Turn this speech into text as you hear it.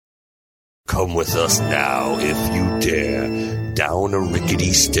Come with us now, if you dare, down a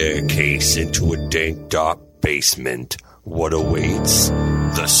rickety staircase into a dank, dark basement. What awaits?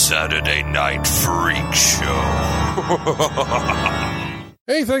 The Saturday Night Freak Show.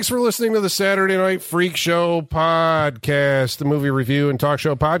 Hey, thanks for listening to the Saturday Night Freak Show podcast, the movie review and talk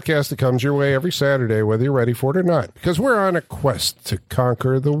show podcast that comes your way every Saturday, whether you're ready for it or not, because we're on a quest to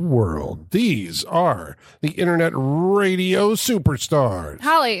conquer the world. These are the Internet Radio Superstars.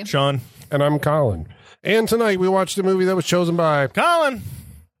 Holly. Sean. And I'm Colin. And tonight we watched a movie that was chosen by Colin.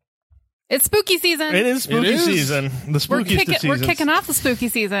 It's spooky season. It is spooky season. The spookiest season. We're kicking off the spooky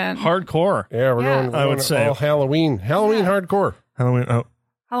season. Hardcore. Yeah, we're going I would say all Halloween. Halloween hardcore. Halloween. Oh.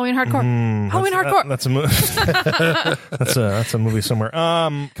 Halloween hardcore. Halloween hardcore. That's a movie. that's a movie somewhere.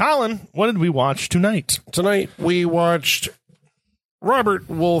 Colin, what did we watch tonight? Tonight we watched Robert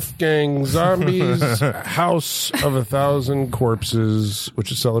Wolfgang Zombie's House of a Thousand Corpses,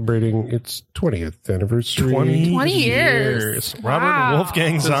 which is celebrating its 20th anniversary. 20 years. Robert Wow.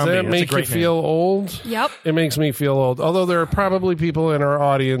 Wolfgang Does Zombie. that That's make a great you feel old? Yep. It makes me feel old. Although there are probably people in our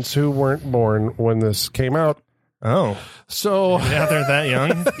audience who weren't born when this came out. Oh. So Yeah, they're that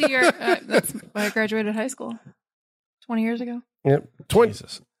young. The year, that's when I graduated high school 20 years ago. Yep.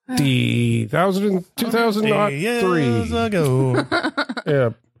 2003. Years ago. Yeah,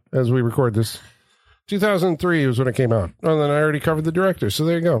 as we record this. 2003 was when it came out. Oh, and then I already covered the director, so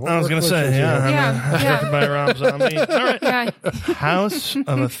there you go. I was going to say, Yeah. directed by Rob Zombie. All right. Yeah. House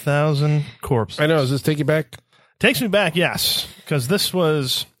of a Thousand Corpses. I know. Does this take you back? Takes me back, yes, because this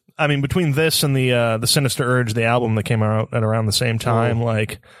was. I mean, between this and the Sinister Urge, the album that came out at around the same time,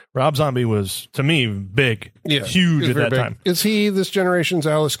 like Rob Zombie was to me big, huge he's at very that big. time. Is he this generation's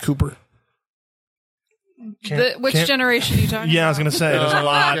Alice Cooper? Which generation are you talking Yeah, I was about? going to say there's a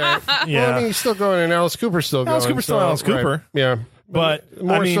lot. Okay. Yeah, Well, I mean, he's still going, and Alice Cooper's still going. Alice Cooper's still Alice Cooper. Right. Yeah. But,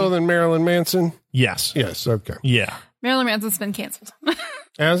 more I mean- so than Marilyn Manson? yes, Yes, okay. yeah. Marilyn Manson's been canceled.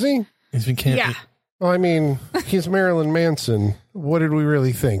 Has he? He's been canceled. Yeah. Well, I mean, he's Marilyn Manson. What did we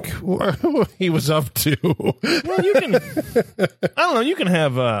really think he was up to? Well, you can. I don't know. You can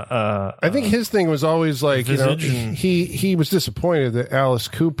have. I think his thing was always like, you know, Visage and- he was disappointed that Alice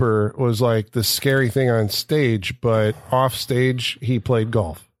Cooper was like the scary thing on stage, but off stage he played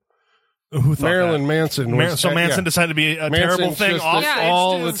golf. Who thought Marilyn that? Manson was So Manson yeah. decided to be a Manson's terrible thing just off this stage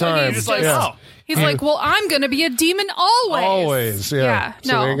all too. the So time. he's just like, Yeah. oh. He's like, well, I'm going to be a demon always. Always, yeah.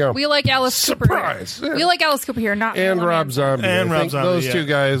 So no, there you go. we like Alice Surprise. Cooper here. Yeah. We like Alice Cooper here, not And Marilyn Rob Manson. Zombie. And I Rob think Zombie, those yeah. two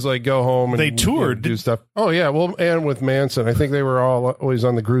guys like go home and They toured. do stuff. Oh yeah, well, and with Manson, I think they were always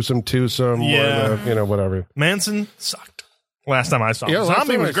on the gruesome twosome. Yeah. Or the, whatever. Manson sucked. Last time I saw him, Yeah,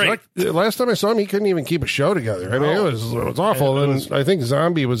 Zombie was great. Last time I saw him, he couldn't even keep a show together. I mean, it was awful. And I think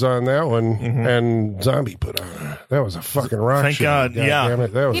Zombie was on that one, and Zombie put on. That was a fucking rock Thank show. God, yeah. damn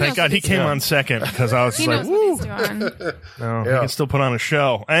it, that was, He Thank knows God what he he's came doing. on second because I was He just like, knows woo. what he's doing. No, he Yeah. can still put on a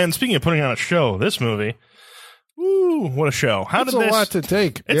show. And speaking of putting on a show, this movie, woo, what a show! How it's did a this? lot to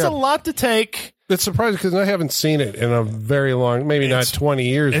take. It's Yeah. a lot to take. It's surprising because I haven't seen it in a very long, maybe not 20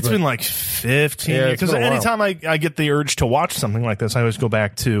 years. It's but been like 15 Yeah, years. it's Because been a while. anytime I get the urge to watch something like this, I always go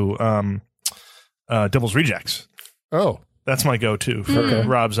back to Devil's Rejects. oh, That's my go-to for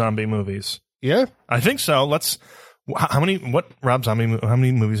Rob Zombie movies. yeah. I think so. How many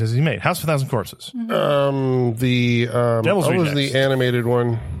movies has he made? House of a Thousand Corpses. Devil's what was Rejects. the animated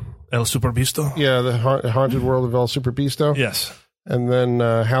one? El Supervisto. Yeah, the Haunted World of El Superbisto. Yes. And then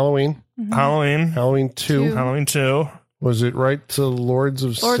Halloween. Halloween 2. Halloween 2. Was it right to Lords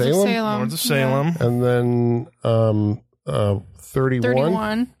of Lords Salem? of Salem. Lords of Salem. And then 31.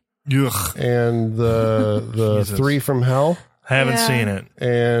 31. Ugh. And the Jesus. 3 from Hell. Haven't Yeah. seen it.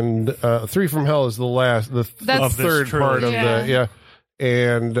 And 3 from Hell is the last, the That's- third part of trilogy.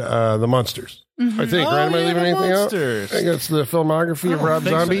 and the Monsters. I think, right? Am I leaving anything out? I think it's the filmography of Rob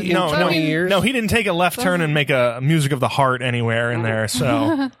Zombie in 20 years. No, he didn't take a left turn and make a Music of the Heart anywhere in there.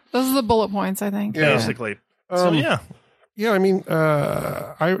 So Those are the bullet points, I think. Yeah. basically, so yeah. Yeah, I mean,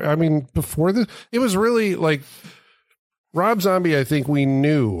 I mean, before this, it was really like Rob Zombie. I think we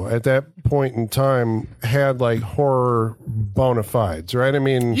knew at that point in time had like horror bona fides, right? I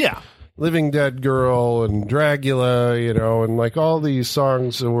mean, Yeah. Living Dead Girl and Dracula, and like all these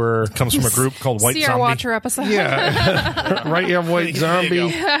songs that were Comes from a group called White See our Zombie. Watcher episode. yeah, right. You have White There you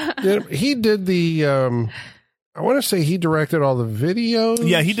Zombie. He did the. I want to say he directed all the videos.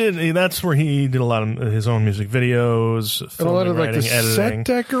 Yeah, he did. That's where he did a lot of his own music videos, and a lot of like writing, the editing. set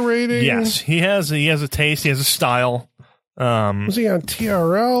decorating. Yes, he has a taste. He has a style. Was he on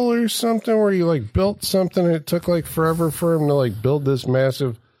TRL or something where you like built something and it took like forever for him to like build this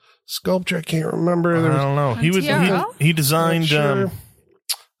massive sculpture? I can't remember. I There was, don't know. He was TRL? he designed Not sure.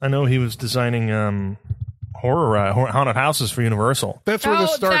 I know he was designing horror haunted houses for Universal. That's where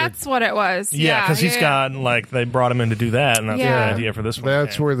this started. That's what it was. Yeah, because he's got they brought him in to do that, and that's the idea for this one.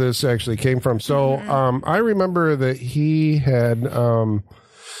 That's where this actually came from. So I remember that he had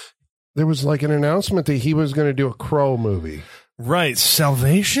there was like an announcement that he was going to do a Crow movie. Right,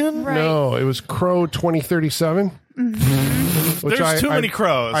 Salvation? Right. No, it was Crow 2037. There's too many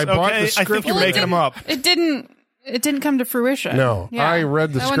crows. I bought the I script. think you're making them up. It didn't come to fruition. No, Yeah. I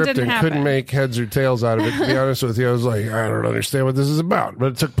read the That one script didn't and couldn't happen. make heads or tails out of it. To be honest with you, I was like, I don't understand what this is about.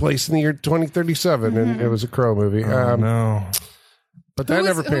 But it took place in the year 2037, and it was a Crow movie. No. But that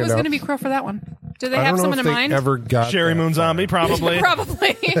never Who panned was out. going to be Crow for that one? Do they I have don't know someone if in they mind? ever got Sherry that Moon far. Zombie, probably.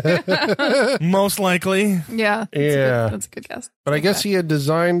 Probably. Most likely. Yeah. Yeah. That's a good guess. But I guess he had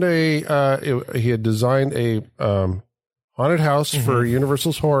designed a haunted house for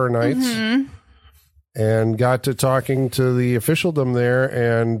Universal's Horror Nights, and got to talking to the officialdom there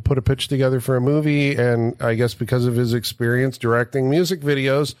and put a pitch together for a movie. And I guess because of his experience directing music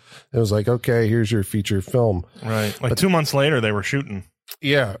videos, it was like, okay, here's your feature film. Right. Like 2 months later, they were shooting.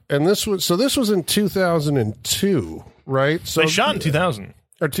 Yeah, and this was in 2002, right? So They shot in 2000.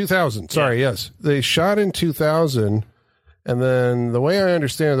 or 2000. Sorry, yes, they shot in 2000, and then the way I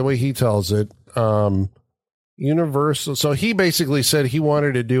understand it, the way he tells it, Universal. So he basically said he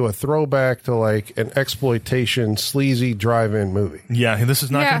wanted to do a throwback to like an exploitation, sleazy drive-in movie. Yeah, this is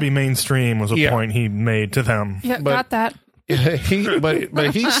not going to be mainstream, was a point he made to them. Yeah, But- got that.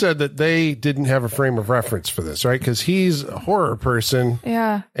 But he said that they didn't have a frame of reference for this, right? Because he's a horror person.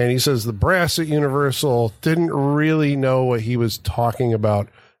 Yeah. And he says the brass at Universal didn't really know what he was talking about.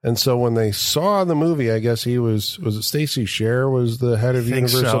 And so when they saw the movie, I guess was it Stacey Sher was the head of I think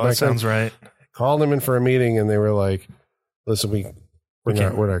Universal so. back That sounds then? right. Called him in for a meeting, and they were like, listen, we're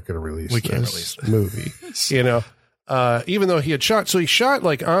not going to release this movie. You know, even though he had shot, so he shot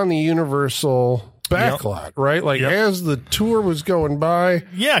like on the Universal backlot, right? Like as the tour was going by.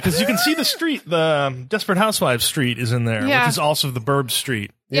 Yeah, because you can see the street. The Desperate Housewives street is in there, Yeah. which is also the Burbs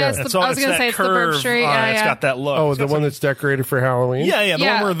Street. Yeah, Yeah. I was going to say it's the Burb Street. It's got that look. Oh, It's the got one some- that's decorated for Halloween? Yeah, the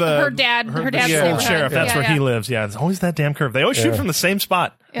one where her dad's old neighborhood. sheriff. That's Yeah, where yeah. he lives. Yeah, it's always that damn curve. They always shoot from the same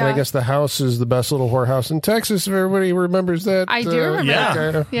spot. And I guess the house is the best little whorehouse in Texas, if everybody remembers that. I do remember yeah.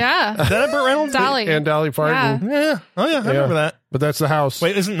 that. Yeah. Is that Burt Reynolds? Dolly. And Dolly Parton. Yeah. Oh yeah, I remember that. But that's the house.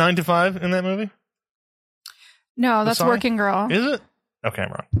 Wait, isn't 9 to 5 in that movie? No, that's song? Working Girl. Is it? Okay, I'm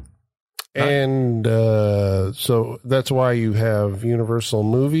wrong. And so that's why you have Universal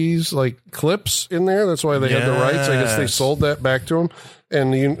movies, like clips in there. That's why they have the rights. I guess they Yes. sold that back to them.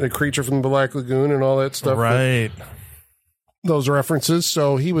 And the Creature from the Black Lagoon and all that stuff. Right. Those references.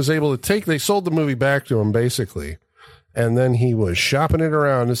 So he was able to they sold the movie back to him, basically. And then he was shopping it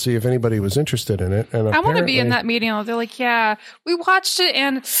around to see if anybody was interested in it. And I want to be in apparently- that meeting. They're like, yeah, we watched it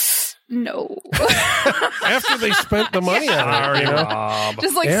and no. after they spent the money on it. Sorry, You know? Rob.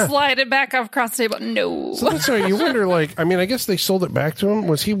 Just like Yeah. slide it back off across the table. No. So that's why you wonder, like, I mean, I guess they sold it back to him.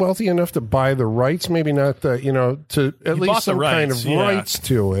 Was he wealthy enough to buy the rights? Maybe not to at He bought least the some kind rights, of yeah. rights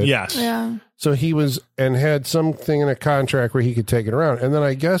to it. Yes. Yeah. So he was, and had something in a contract where he could take it around. And then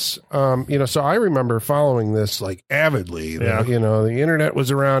I guess, so I remember following this like avidly. Yeah. The internet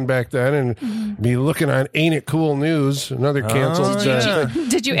was around back then, and be looking on Ain't It Cool News, another canceled yeah. thing.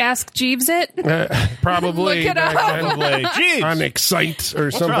 Did you ask Jeeves it? Probably Look it back up. then. Probably. Jeez. On Excite or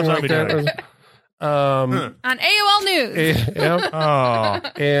What's something Rob like Zombie that. On AOL News. Yeah. Oh,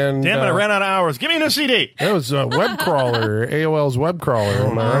 And damn it! I ran out of hours. Give me a new CD. that was a web crawler, AOL's web crawler.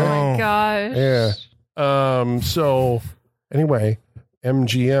 Am I right? Oh my gosh. Yeah. So anyway,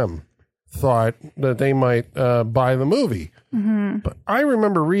 MGM thought that they might buy the movie. But I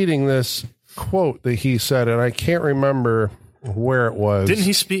remember reading this quote that he said, and I can't remember where it was. Didn't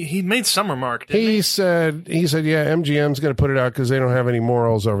he speak? He made some remark. Didn't he? He said, yeah, MGM's going to put it out because they don't have any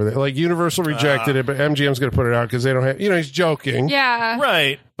morals over there. Like Universal rejected it, but MGM's going to put it out because they don't have, he's joking. Yeah.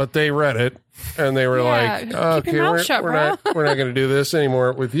 Right. But they read it and they were Yeah, like, keep okay, your mouth shut, we're bro." not going to do this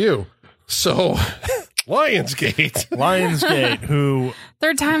anymore with you. So Lionsgate. Lionsgate, who,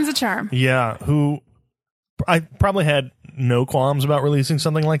 Third time's a charm. who I probably had no qualms about releasing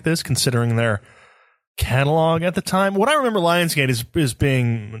something like this, considering their catalog at the time. What I remember Lionsgate is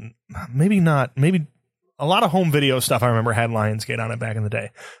being maybe a lot of home video stuff I remember had Lionsgate on it back in the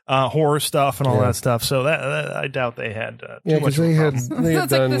day. Horror stuff and all that stuff. So that I doubt they had Yeah, too much because of a they had problem. they had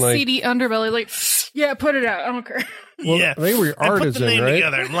That's like done the like CD underbelly. Like, yeah, put it out. I don't care. well, they were And put the artisan, name right?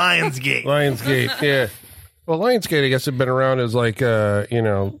 together, Lionsgate. Lionsgate, yeah. Well, Lionsgate, I guess, had been around as like a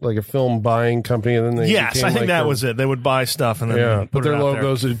film buying company, and then they Yes, became I think like that was it. They would buy stuff and then but put their it out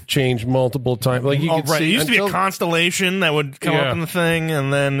logos had changed multiple times. Like you there. could Right. see, It used to be a until- constellation that would come up in the thing,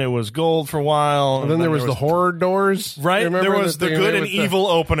 and then it was gold for a while. And then there was the horror doors, Right, Remember there was that the they good made and with evil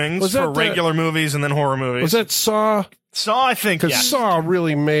openings Was that for the- regular movies and then horror movies. Was that Saw? Saw, I think, Because yes. Saw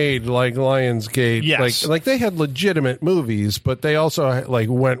really made like Lionsgate, Yes. like they had legitimate movies, but they also like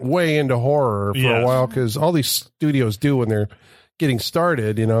went way into horror for Yes. a while because all these studios do when they're getting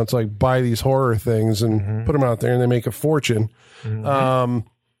started, it's like buy these horror things and put them out there and they make a fortune.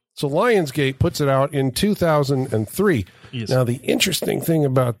 So Lionsgate puts it out in 2003. Yes. Now the interesting thing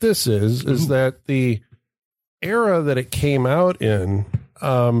about this is that the era that it came out in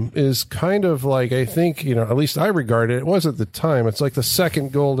is kind of like, I think, at least I regard it was at the time, it's like the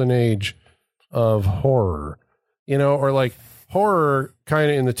second golden age of horror, or like horror kind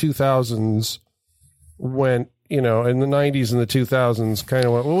of in the 2000s went, in the 90s and the 2000s kind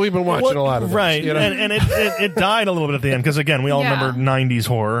of went, well, we've been watching a lot of this, right, and it died a little bit at the end because, again, we all Yeah. remember 90s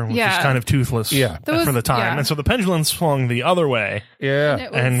horror, which Yeah. is kind of toothless Yeah. for the time. Yeah. And so the pendulum swung the other way, yeah.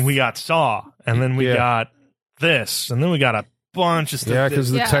 It was- and we got Saw, and then we Yeah. got this, and then we got a bunch of stuff. Yeah,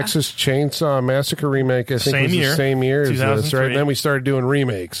 because the Yeah. Texas Chainsaw Massacre remake, I think, Same was year. the same year as this, 2003. right? And then we started doing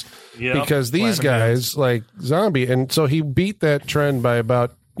remakes Yep. because these Platinum guys, like Zombie, and so he beat that trend by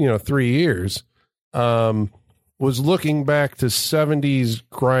about 3 years. Was looking back to 70s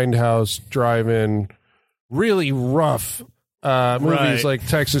grindhouse drive-in, really rough movies Right. like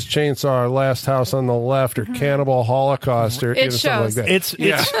Texas Chainsaw, Last House on the Left, or Cannibal Holocaust, or It something like shows. that.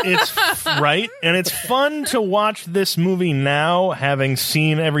 It's right, and it's fun to watch this movie now, having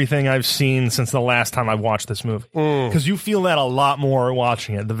seen everything I've seen since the last time I watched this movie. Because you feel that a lot more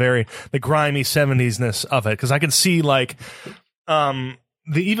watching it, the grimy 70s-ness of it. Because I can see like,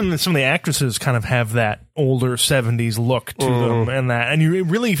 even some of the actresses kind of have that older 70s look to them, and you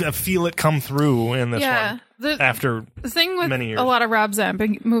really feel it come through in this Yeah. one. After The thing with many years. a lot of Rob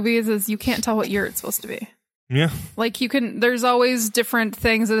Zombie movies is you can't tell what year it's supposed to be. yeah, Like there's always different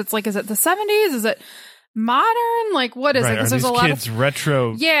things that it's like, is it the 70s? Is it modern? Like, what is it? right. Are Because there's these a lot kids of,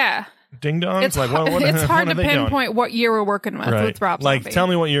 retro yeah. ding dongs? It's, Like what? it's hard what to are they doing? pinpoint what year we're working with Rob Like, Zombie. tell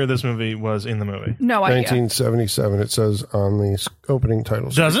me what year this movie was in the movie. No idea. 1977, it says on the opening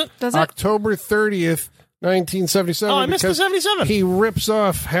titles. Does it? Does it? October 30th, 1977. Oh, I missed the because 77. He rips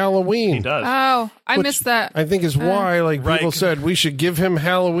off Halloween. He does. Oh, I Which missed that. I think is why, like, Right. people said we should give him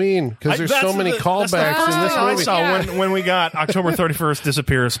Halloween because there's so many callbacks that's the in this first thing I movie. saw Yeah. when we got October 31st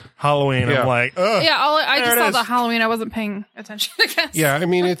disappears, Halloween. Yeah. I'm like, ugh. Yeah, I There just it saw is. the Halloween. I wasn't paying attention, I guess. Yeah, I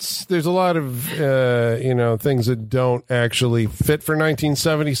mean, there's a lot of things that don't actually fit for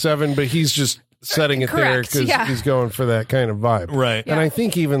 1977, but he's just setting it there Correct, because yeah. he's going for that kind of vibe, Right. And I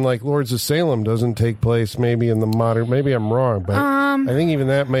think even like Lords of Salem doesn't take place maybe in the modern. Maybe I'm wrong, but I think even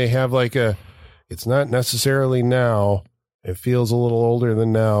that may have like it's not necessarily now. It feels a little older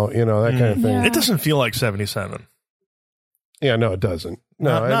than now, that kind of thing. Yeah. It doesn't feel like 77. Yeah, no, it doesn't.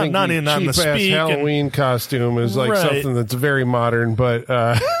 No, Not- I think not the in- not in the cheap-ass speak and- Halloween costume is like Right. something that's very modern, but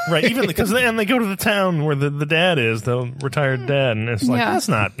Right, even because they go to the town where the dad is, the retired dad, and it's like, Yeah. that's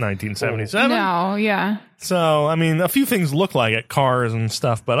not 1977. No, yeah. So, I mean, a few things look like it, cars and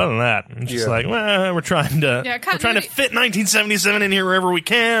stuff, but other than that, it's just Yeah. like, well, we're trying to fit 1977 in here wherever we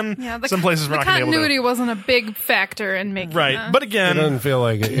can. Yeah, Some places we're the not going to be able continuity to. wasn't a big factor in making Right, that. but it again, doesn't feel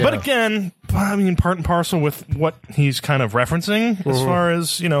like it. Yeah. But again, I mean, part and parcel with what he's kind of referencing as far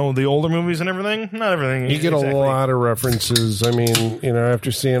as, the older movies and everything. Not everything. You get exactly. a lot of references. I mean,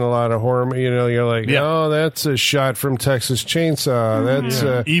 after seeing a lot of horror, you're like, Yeah. oh, that's a shot from Texas Chainsaw.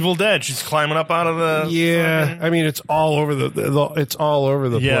 That's Evil Dead. She's climbing up out of the. yeah. I mean, it's all over it's all over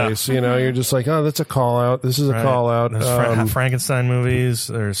the Yeah. place. You're just like, oh, that's a call out. This is a Right. call out. There's Frankenstein movies.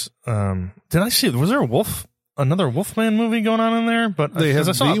 There's. Did I see? Was there another Wolfman movie going on in there? But they had because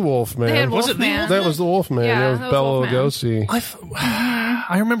I saw the Wolfman. They had Was it the Wolfman. That was the Wolfman. Yeah, That was that was Bela Wolfman. Lugosi.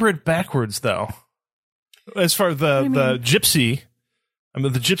 I remember it backwards though. As far as the gypsy. I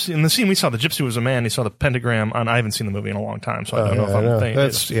mean, the gypsy in the scene we saw, the gypsy was a man. He saw the pentagram on. I haven't seen the movie in a long time, so I don't know if I'm thinking.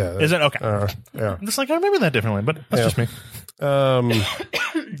 That's Is it okay? yeah. I'm just like I remember that differently, but that's just me.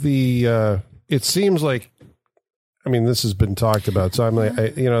 It seems like, I mean, this has been talked about, so I'm like,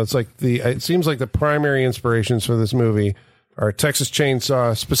 it's like it seems like the primary inspirations for this movie are Texas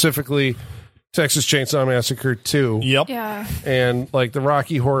Chainsaw, specifically Texas Chainsaw Massacre 2, Yep. Yeah. and like the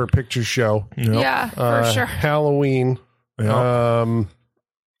Rocky Horror Picture Show, Yep. Yeah, for sure. Halloween. Yep.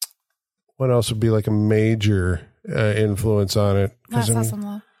 What else would be like a major influence on it? 'Cause, Last I mean, House on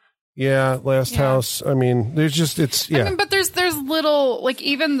Love. yeah, Last Yeah. House. I mean, there's just I mean, but there's little, like,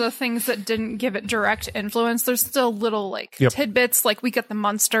 even the things that didn't give it direct influence, there's still little, like, tidbits. Like, we get the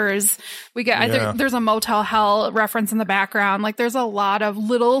Munsters. We get, there's a Motel Hell reference in the background. Like, there's a lot of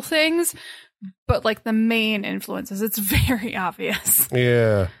little things, but, like, the main influences, it's very obvious.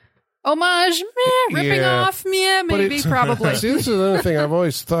 Yeah. Homage, ripping off, maybe, probably. See, this is another thing I've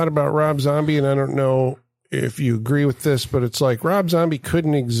always thought about Rob Zombie, and I don't know if you agree with this, but it's like Rob Zombie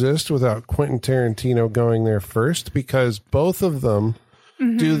couldn't exist without Quentin Tarantino going there first, because both of them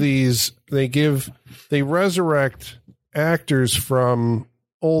do these, they resurrect actors from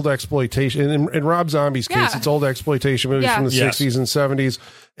old exploitation. In Rob Zombie's case, it's old exploitation movies from the 60s and 70s,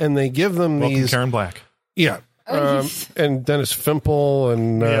 and they give them Welcome these... Karen Black. Yeah. And Dennis Fimple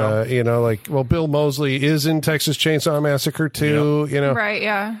and, you know, like, well, Bill Moseley is in Texas Chainsaw Massacre too, you know. Right,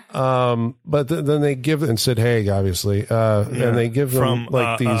 yeah. But then they give, and Sid Haig, obviously, and they give them, from,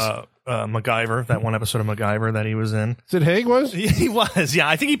 like, these... MacGyver, that one episode of MacGyver that he was in. Sid Haig was? He was, yeah.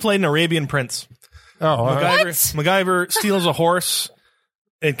 I think he played an Arabian prince. Oh, MacGyver steals a horse,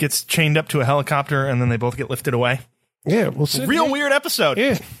 it gets chained up to a helicopter, and then they both get lifted away. Yeah, well, Sid Haig, weird episode.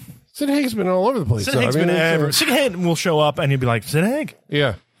 Yeah. Sid Haig's been all over the place. Sid Haig's been ever. Sid Haig will show up and you'll be like, Sid Haig?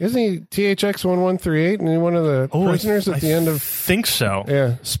 Yeah. Isn't he THX 1138 and one of the prisoners at the end of... I think so.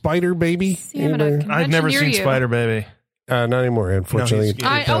 Yeah. Spider Baby? I've never seen Spider Baby. Not anymore, unfortunately.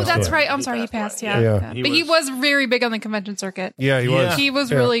 No, that's right. I'm sorry, he passed, yeah. But he was very big on the convention circuit. Yeah, he was. He was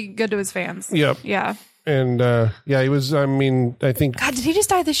really good to his fans. Yep. Yeah. And, he was, I mean, I think... God, did he just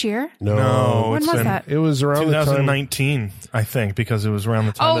die this year? No. When was that? It was around 2019, I think, because it was around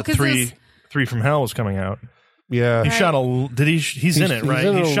the time that Three from Hell was coming out. Yeah. He shot he's in it,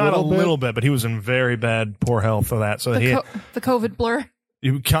 right? He shot a little bit, but he was in very bad, poor health for that. So the COVID blur.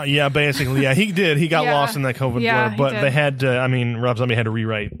 Yeah, basically. Yeah, he did. He got lost in that COVID blur. But they had to, Rob Zombie had to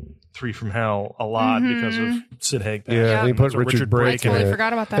rewrite Three from Hell a lot because of Sid Haig. Yeah, and he put Richard Brake in it. I totally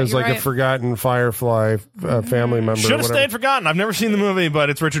forgot about that. As like a forgotten Firefly family member. Should have stayed forgotten. I've never seen the movie, but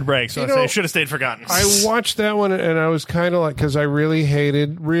it's Richard Brake, so I say should have stayed forgotten. I watched that one and I was kind of like, because I really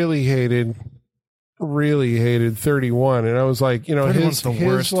hated 31, and I was like, you know, his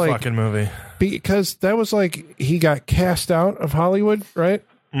worst like, fucking movie, because that was like he got cast out of Hollywood, right?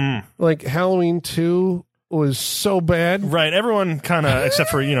 Like Halloween 2 was so bad, right? Everyone kind of, except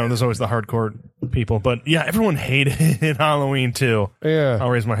for, you know, there's always the hardcore people, but yeah, everyone hated Halloween 2. Yeah, I'll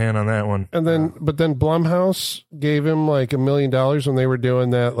raise my hand on that one. And then, but then Blumhouse gave him like $1 million when they were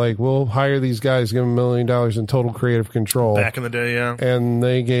doing that. Like, we'll hire these guys, give them $1 million in total creative control. Back in the day, yeah. And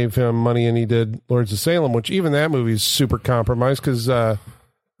they gave him money, and he did Lords of Salem, which even that movie is super compromised because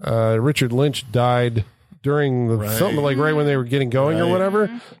Richard Lynch died during the film, like right when they were getting going or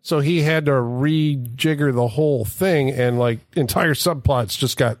whatever. So he had to rejigger the whole thing, and like entire subplots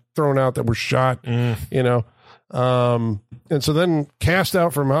just got thrown out that were shot, you know. And so then cast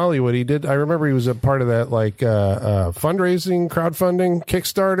out from Hollywood, I remember he was a part of that like fundraising, crowdfunding,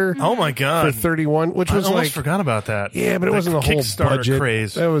 Kickstarter. Oh my God. For 31, which was I almost like, forgot about that. Yeah, but it wasn't the whole Kickstarter budget.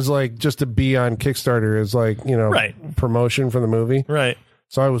 Craze. That was like just to be on Kickstarter is like, you know, promotion for the movie. Right.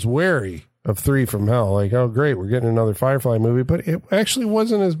 So I was wary of Three from Hell. Like, oh great, we're getting another Firefly movie, but it actually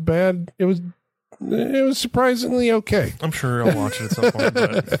wasn't as bad. It was surprisingly okay. I'm sure I'll watch it at some point,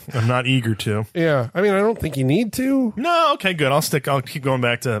 but I'm not eager to. Yeah, I mean, I don't think you need to. No, okay, good. I'll keep going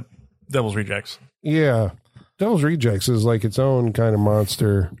back to Devil's Rejects. Yeah, Devil's Rejects is like its own kind of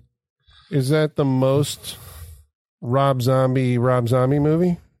monster. Is that the most Rob Zombie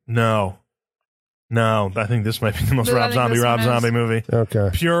movie? No, I think this might be the most Rob Zombie movie. Okay.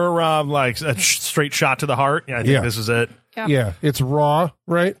 Pure Rob, like a straight shot to the heart. Yeah, I think this is it. Yeah, it's raw,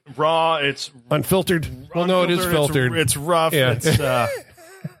 right? Raw, it's unfiltered. Well, no, it is filtered. It's rough. Yeah. It's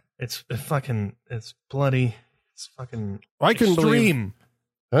it's bloody. It's fucking I couldn't extreme.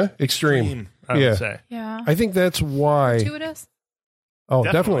 Extreme. I would say. Yeah. I think that's why. Gratuitous? Oh,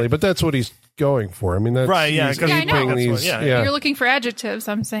 definitely. But that's what he's going for. I mean, that's right. Yeah, I know. These, You're looking for adjectives.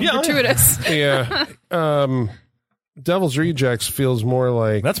 I'm saying gratuitous. Yeah. Devil's Rejects feels more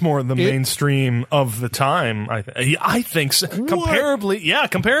like that's more the mainstream of the time. I think so.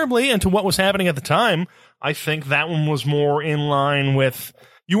 Comparably, and to what was happening at the time, I think that one was more in line with.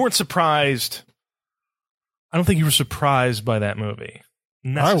 You weren't surprised. I don't think you were surprised by that movie.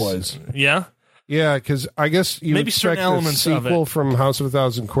 I was. Yeah. Yeah, because I guess you maybe expect certain elements the sequel of it. from House of a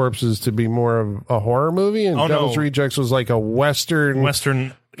Thousand Corpses to be more of a horror movie, and Devil's Rejects was like a western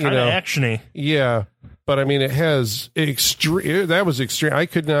kind of actiony. Yeah, but I mean, it has extreme. That was extreme. I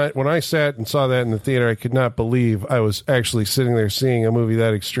could not, when I sat and saw that in the theater, I could not believe I was actually sitting there seeing a movie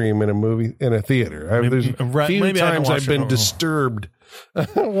that extreme in a theater. There's a few times I've been disturbed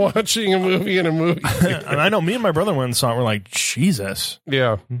watching a movie in a movie theater. And I know me and my brother went and saw it. We're like, Jesus.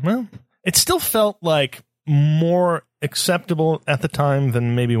 Yeah. Well, it still felt like more acceptable at the time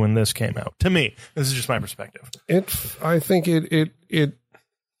than maybe when this came out. To me, this is just my perspective. I think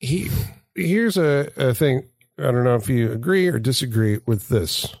here's a thing. I don't know if you agree or disagree with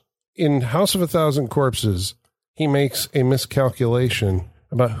this. In House of a Thousand Corpses, he makes a miscalculation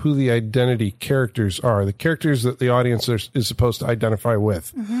about who the identity characters are, the characters that the audience is supposed to identify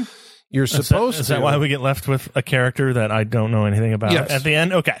with. Mm-hmm. You're supposed to. Is that why we get left with a character that I don't know anything about at the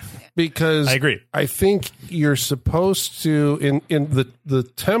end? Okay. Because I agree. I think you're supposed to, in the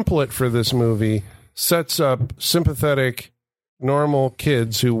template for this movie sets up sympathetic, normal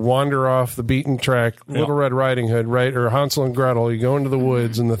kids who wander off the beaten track, Little Red Riding Hood, right? Or Hansel and Gretel. You go into the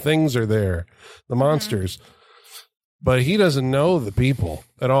woods and the things are there, the monsters. But he doesn't know the people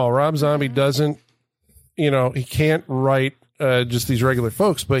at all. Rob Zombie doesn't, he can't write just these regular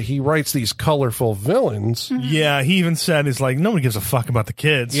folks, but he writes these colorful villains. Yeah, he even said, it's like, nobody gives a fuck about the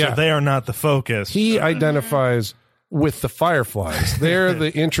kids, so they are not the focus. He identifies with the Fireflies. They're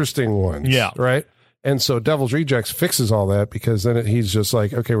the interesting ones, right? And so Devil's Rejects fixes all that because then he's just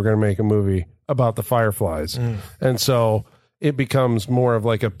like, okay, we're going to make a movie about the Fireflies. And so it becomes more of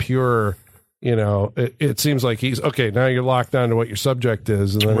like a pure, it seems like he's, okay, now you're locked down to what your subject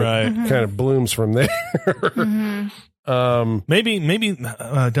is. And then it kind of blooms from there. Maybe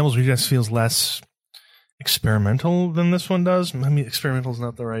Devil's Rejects feels less experimental than this one does. I mean, experimental is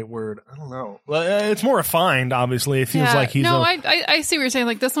not the right word. I don't know. Well, it's more refined, obviously. It feels like he's... No, I see what you're saying.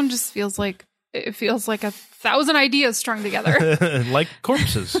 Like, this one just feels like... It feels like 1,000 ideas strung together. Like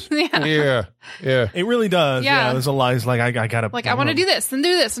corpses. Yeah. It really does. Yeah. There's a lot. It's like, I gotta... Like, I want to do this and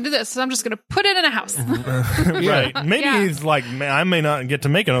do this and do this, so I'm just going to put it in a house. Right. Maybe he's like, I may not get to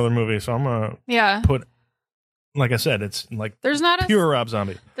make another movie, so I'm going to put... Like I said, it's like pure Rob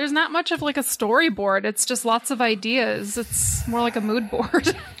Zombie. There's not much of like a storyboard. It's just lots of ideas. It's more like a mood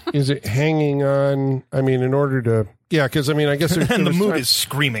board. Is it hanging on? I mean, in order to... Yeah, because I mean, I guess... And the mood is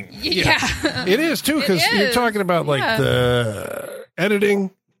screaming. Yeah. It is, too, because you're talking about like the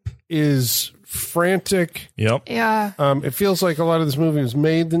editing is frantic. Yep. Yeah. It feels like a lot of this movie was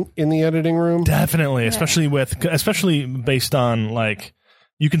made in the editing room. Definitely, especially based on like...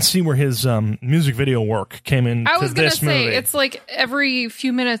 You can see where his music video work came in. I was going to say, it's like every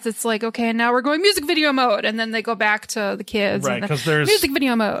few minutes, it's like, okay, now we're going music video mode. And then they go back to the kids. Right, because there's... music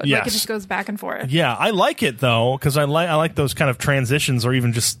video mode. Yes. Like, it just goes back and forth. Yeah, I like it, though, because I like those kind of transitions or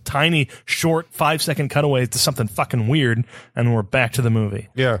even just tiny, short, 5-second cutaways to something fucking weird, and we're back to the movie.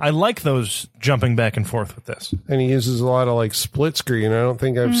 Yeah. I like those jumping back and forth with this. And he uses a lot of, like, split screen. I don't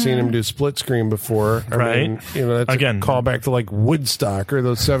think I've seen him do split screen before. I mean, that's a callback to, like, Woodstock or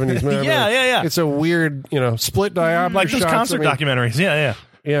those 70s movies. Yeah. It's a weird, split diopter like those concert documentaries. Yeah.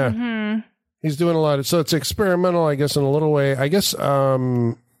 Mm-hmm. He's doing a lot of, so it's experimental, I guess, in a little way. I guess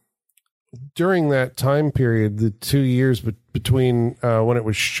during that time period, the 2 years between when it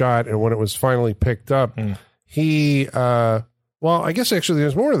was shot and when it was finally picked up, he, I guess actually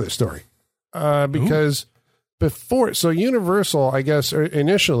there's more to this story because before, so Universal, I guess,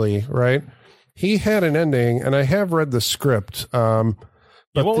 initially, right, he had an ending, and I have read the script.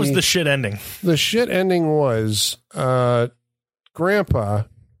 But what was the shit ending? The shit ending was Grandpa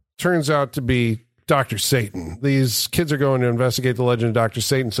turns out to be Dr. Satan. These kids are going to investigate the legend of Dr.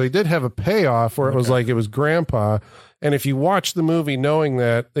 Satan. So he did have a payoff where it was like it was Grandpa. And if you watch the movie knowing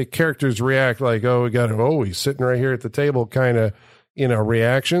that, the characters react like, he's sitting right here at the table kind of,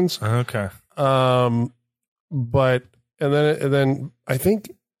 reactions. Okay. But then I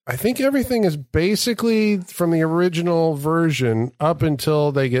think everything is basically from the original version up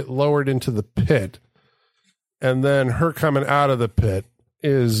until they get lowered into the pit, and then her coming out of the pit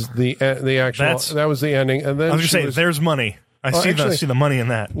is the actual. That was the ending. And then I was going to say, there's money. I see the money in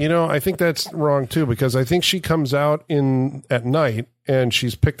that. I think that's wrong too, because I think she comes out at night and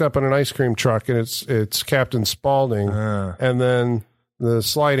she's picked up in an ice cream truck, and it's Captain Spaulding, and then the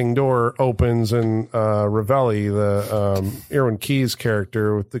sliding door opens, and Ravelli, the Irwin Keyes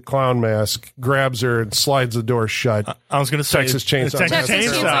character with the clown mask, grabs her and slides the door shut. I was going to say Texas Chainsaw.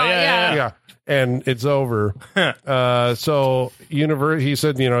 Yeah. And it's over. So he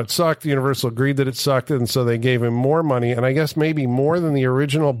said, it sucked. Universal agreed that it sucked, and so they gave him more money, and I guess maybe more than the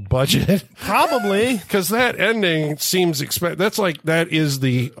original budget. Probably, because that ending seems that is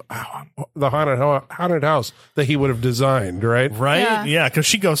the haunted house that he would have designed, right? Right? Yeah, because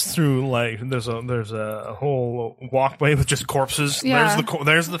she goes through like there's a whole walkway with just corpses. Yeah.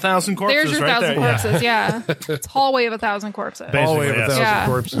 There's the 1,000 corpses. There's your right 1,000 there. corpses. Yeah, it's hallway of 1,000 corpses. Hallway of 1,000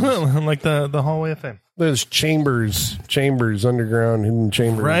 corpses. Like the the hallway of fame. There's chambers, underground, hidden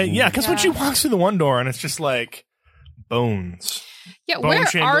chambers. Right? Yeah, because when she walks through the one door and it's just like bones. Yeah, where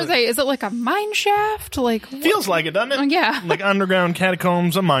are they? Is it like a mine shaft? Like feels like it, doesn't it? Yeah, like underground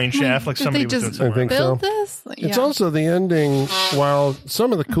catacombs, a mine shaft. Like somebody was doing somewhere. I think build so. This? It's also the ending. While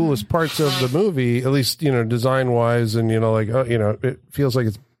some of the coolest parts of the movie, at least design wise, and it feels like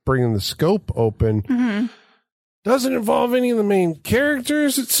it's bringing the scope open. Doesn't involve any of the main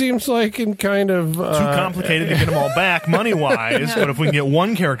characters, it seems like, and kind of... too complicated to get them all back, money-wise, but if we can get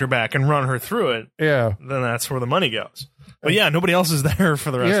one character back and run her through it, then that's where the money goes. But yeah, nobody else is there for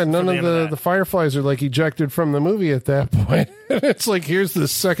the rest of none of the Fireflies are, like, ejected from the movie at that point. It's like, here's the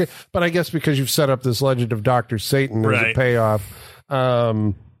second... But I guess because you've set up this legend of Dr. Satan, there's a payoff.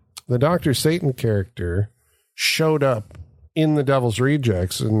 The Dr. Satan character showed up in the Devil's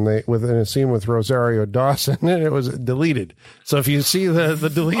Rejects, and within a scene with Rosario Dawson, and it was deleted. So if you see the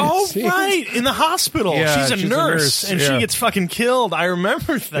deleted scene, right, in the hospital, she's a nurse, and she gets fucking killed. I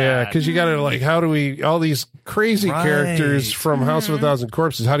remember that. Yeah, because you got to how do we all these crazy characters from House of a Thousand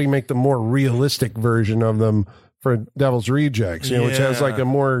Corpses? How do you make the more realistic version of them for Devil's Rejects? Which has like a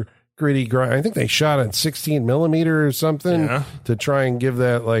more gritty grind. I think they shot on 16 millimeter or something to try and give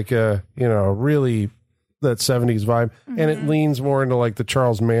that like a really that 70s vibe, and it leans more into like the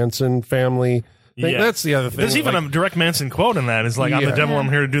Charles Manson family thing. That's the other thing. There's even a direct Manson quote in that. It's like, I'm the devil, I'm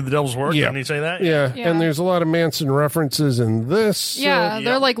here to do the devil's work. Didn't he say that? Yeah, and there's a lot of Manson references in this. Yeah,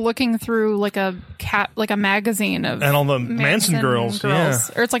 they're like looking through like a magazine of and all the Manson girls. Yeah.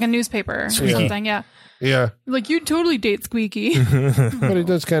 Or it's like a newspaper or something. Yeah. Like, you'd totally date Squeaky. But it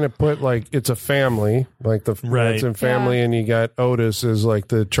does kind of put, like, it's a family, like the Manson family, and you got Otis as, like,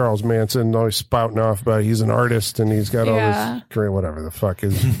 the Charles Manson, always spouting off about he's an artist, and he's got all this career, whatever the fuck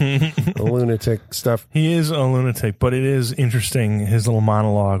is a lunatic stuff. He is a lunatic, but it is interesting, his little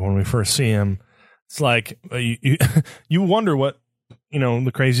monologue when we first see him. It's like, you wonder what,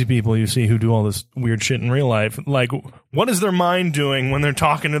 the crazy people you see who do all this weird shit in real life, like, what is their mind doing when they're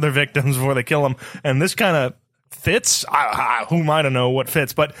talking to their victims before they kill them? And this kind of fits. Who am I to know what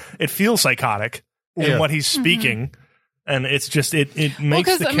fits? But it feels psychotic in what he's speaking. And it's just, it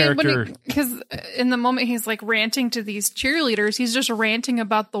makes the character... Because in the moment he's like ranting to these cheerleaders, he's just ranting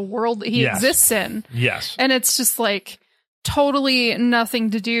about the world that he exists in. Yes. And it's just like... totally nothing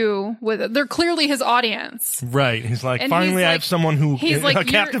to do with it. They're clearly his audience. Right. He's like, finally I have someone who is like, a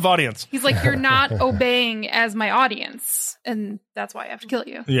captive audience. He's like, you're not obeying as my audience, and that's why I have to kill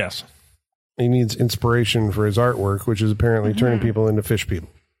you. Yes. He needs inspiration for his artwork, which is apparently turning people into fish people.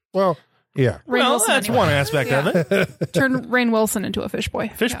 Well, yeah. That's one aspect of it. Turn Rainn Wilson into a fish boy.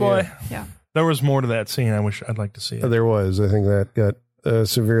 Fish boy. Yeah. There was more to that scene. I'd like to see it. There was. I think that got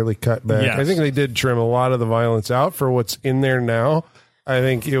severely cut back. Yes. I think they did trim a lot of the violence out for what's in there now. I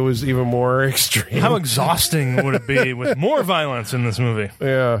think it was even more extreme. How exhausting would it be with more violence in this movie?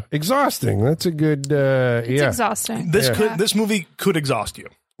 Yeah, exhausting. That's a good. It's exhausting. This movie could exhaust you.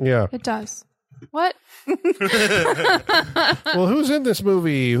 Yeah, it does. What? Well, who's in this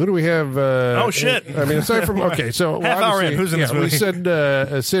movie? Who do we have? Shit! I mean, aside from so half hour in, who's in this movie? We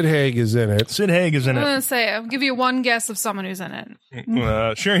said Sid Haig is in it. Sid Haig is in it. I'm gonna say, I'll give you one guess of someone who's in it.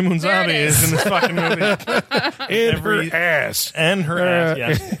 Sherry Moonzabi is in this fucking movie. And her ass.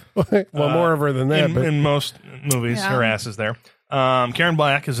 Yes. Well, more of her than that. In most movies, her ass is there. Karen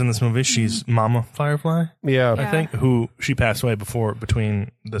Black is in this movie. She's Mama Firefly. Yeah. I think, who she passed away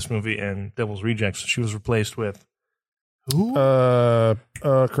between this movie and Devil's Rejects. She was replaced with who?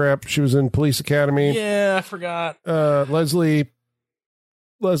 Crap. She was in Police Academy. Yeah, I forgot. Leslie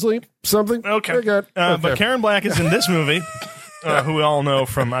something. Okay. But Karen Black is in this movie, who we all know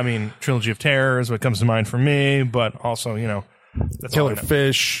from, Trilogy of Terror is what comes to mind for me, but also, that's Killer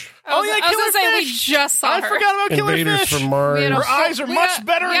Fish. I was going to say, we just saw her. I forgot about Killer Invaders Fish. From Mars. Her eyes are much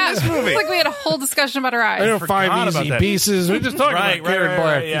better in this movie. It's like we had a whole discussion about her eyes. I know 5 easy pieces. We just talked about Karen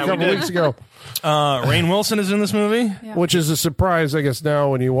Black a couple weeks ago. Rainn Wilson is in this movie. Which is a surprise, I guess, now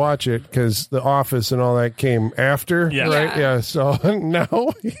when you watch it, because The Office and all that came after, right? Yeah, so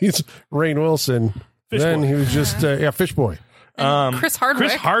now he's Rainn Wilson. He was just, Fish Boy. Chris Hardwick.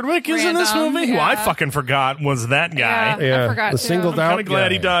 Chris Hardwick is in this movie, who I fucking forgot was that guy. Yeah, I forgot. Singled out. I'm kind of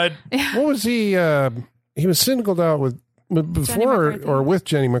glad he died. What was he? He was singled out before or with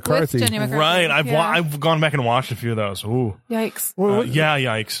Jenny McCarthy. Right. I've gone back and watched a few of those. Ooh. Yikes.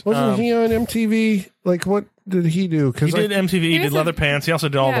 Yikes. Wasn't he on MTV? Like, what did he do? He did MTV. He did Leather Pants. He also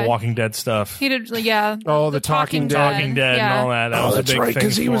did all the Walking Dead stuff. He did, the Talking Dead. Talking Dead and all that. That was a big thing.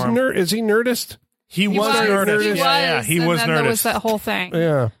 Because he was Is he Nerdist? He was Nerdist. He was Nerdist. There was that whole thing.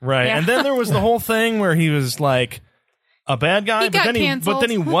 Yeah. Right. Yeah. And then there was the whole thing where he was like, a bad guy, but then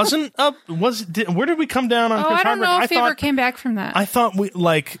he wasn't up. Where did we come down on? Chris I don't Hardwick? know if he ever came back from that. I thought we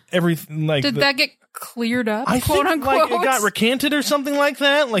everything did that get cleared up? I quote think unquote? it got recanted or something like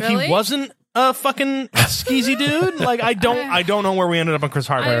that. Really? He wasn't a fucking skeezy dude. I don't know where we ended up on Chris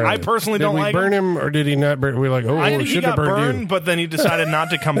Hardwick. I personally don't like him. Did we burn him or did he not burn? We're like, I think he got burned, but then he decided not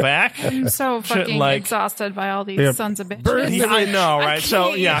to come back. I'm so fucking exhausted by all these sons of bitches. I know, right?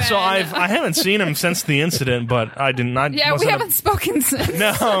 So I haven't seen him since the incident, but I did not. Yeah, we haven't spoken since.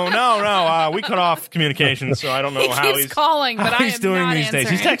 No. We cut off communication, so I don't know how he's calling, but he's doing these days.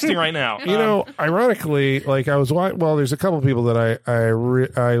 He's texting right now. You know, ironically, there's a couple people that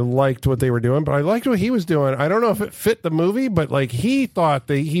I liked what they were doing, but I liked what he was doing. I don't know if it fit the movie, but he thought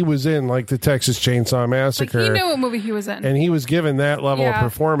that he was in the Texas Chainsaw Massacre. He knew what movie he was in, and he was given that level of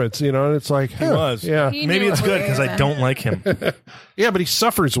performance. And it's like he was. Yeah, maybe it's good because I don't like him. Yeah, but he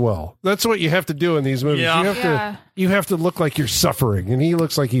suffers well. That's what you have to do in these movies. Yeah. You have to look like you're suffering, and he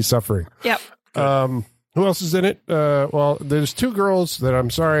looks like he's suffering. Yep. Who else is in it? There's two girls that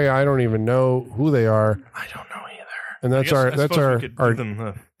I'm sorry I don't even know who they are. I don't know either. And that's our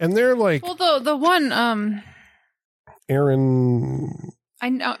and they're like the one Erin. I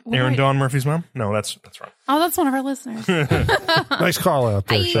know Erin Dawn Murphy's mom. No, that's wrong. Oh, that's one of our listeners. Nice call out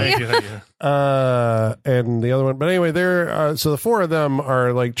there. Thank you. And the other one, but anyway, they're so the four of them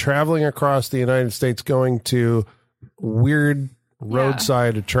are traveling across the United States, going to weird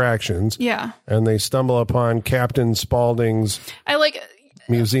roadside attractions. Yeah, and they stumble upon Captain Spaulding's.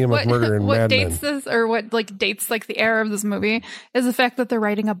 Museum of Murder and What Madmen. dates this, or what dates the era of this movie, is the fact that they're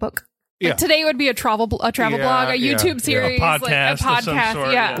writing a book. Yeah. Today would be a travel blog, a YouTube series, a podcast, of some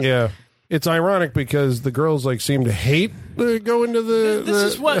sort. Yeah. It's ironic because the girls seem to hate go into the.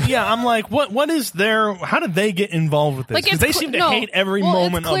 This is what. Yeah, I'm like, what is their? How did they get involved with this? Because they seem to hate every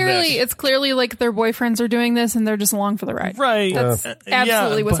moment of this. It's clearly their boyfriends are doing this and they're just along for the ride. Right. That's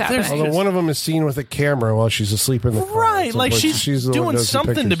absolutely what's happening. Although one of them is seen with a camera while she's asleep in the car. Right, she's doing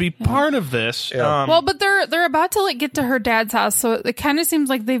something to be part of this. Yeah. But they're about to get to her dad's house, so it kind of seems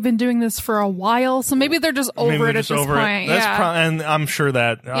like they've been doing this for a while. So maybe they're just over it at this point. That's and I'm sure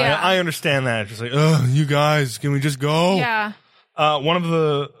that I understand that. Just you guys, can we just go? Yeah. One of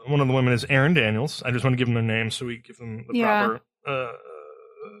the women is Erin Daniels. I just want to give them their names so we give them the proper.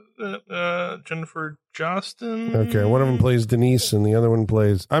 Jennifer Jostin. Okay, one of them plays Denise, and the other one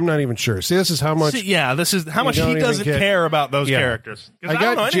plays. I'm not even sure. See, this is how much. This is how much he doesn't care about those characters. I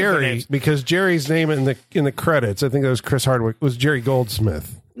got Jerry because Jerry's name in the credits. I think that was Chris Hardwick. Was Jerry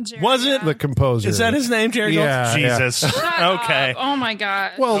Goldsmith. Was it the composer? Is that his name, Jerry? Yeah. Jesus. Okay. Oh my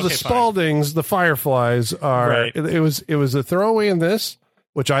God. Well, the Spauldings, the Fireflies are. Right. It was a throwaway in this,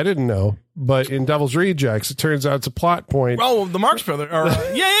 which I didn't know, but in Devil's Rejects, it turns out it's a plot point. Oh, the Marx Brothers.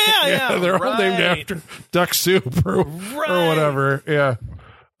 Yeah. They're all named after duck soup or whatever. Yeah.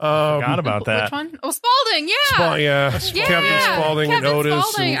 Forgot about that. Which one? Oh, Spaulding. Yeah. Captain Spaulding and Otis.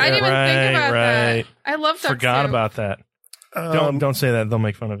 Spaulding. I didn't even think about that. I love duck Forgot soup. about that. Don't say that. They'll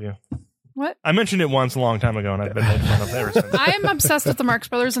make fun of you. What? I mentioned it once a long time ago, and I've been made fun of ever since. I am obsessed with the Marx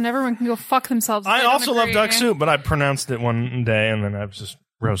Brothers, and everyone can go fuck themselves. I also love duck soup, but I pronounced it one day, and then I was just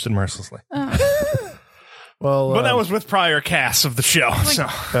roasted mercilessly. Well, but that was with prior casts of the show. So.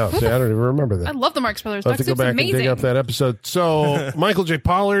 I don't even remember that. I love the Marx Brothers. I'll have to go back and dig up that episode. So Michael J.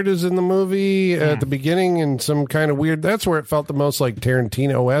 Pollard is in the movie at the beginning, and some kind of weird. That's where it felt the most like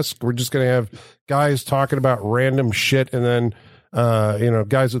Tarantino-esque. We're just going to have guys talking about random shit, and then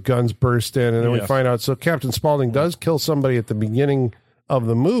guys with guns burst in, and then we find out. So Captain Spaulding does kill somebody at the beginning of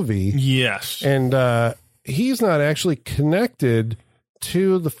the movie. Yes, and he's not actually connected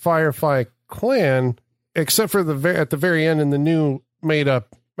to the Firefly clan. Except for at the very end in the new made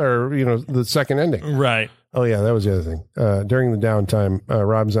up, or the second ending, right? Oh yeah, that was the other thing. During the downtime,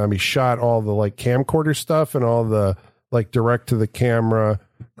 Rob Zombie shot all the camcorder stuff and all the direct to the camera,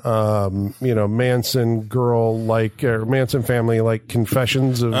 Manson or Manson family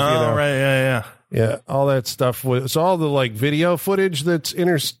confessions of right, yeah, all that stuff. So all the video footage that's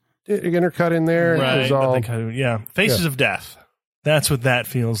intercut in there, right? Is all, Faces of Death. That's what that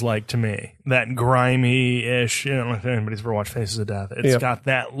feels like to me. That grimy-ish. If anybody's ever watched Faces of Death, it's got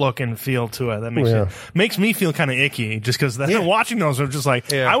that look and feel to it. That makes me feel kind of icky, just because watching those are just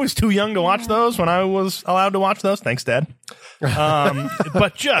I was too young to watch those when I was allowed to watch those. Thanks, Dad.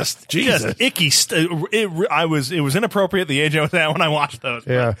 But just icky. It was inappropriate the age I was at when I watched those.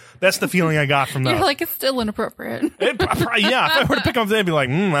 Yeah, that's the feeling I got from those. You're it's still inappropriate. Mm, if I were to pick up today, I'd be like,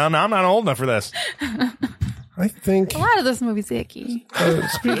 well, no, I'm not old enough for this. I think a lot of this movie's icky.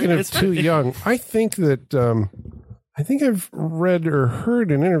 Speaking of too young, I think that I think I've read or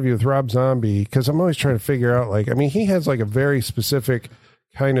heard an interview with Rob Zombie, because I'm always trying to figure out, like, I mean, he has like a very specific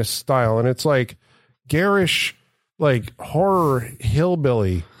kind of style, and it's like garish, like horror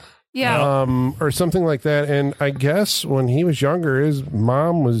hillbilly. Yeah. Or something like that. And I guess when he was younger, his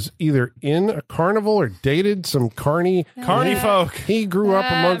mom was either in a carnival or dated some carny folk. He grew up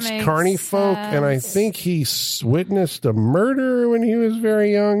amongst carny folk, and I think he witnessed a murder when he was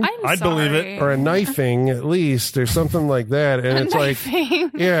very young. I'd believe it. Or a knifing, at least, or something like that. And it's knifing.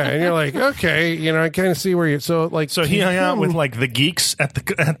 Like, yeah, and you're like, okay, you know, I kind of see where you. So he hung out with like the geeks at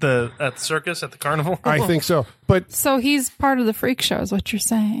the circus, at the carnival. I think so. But so he's part of the freak show, is what you're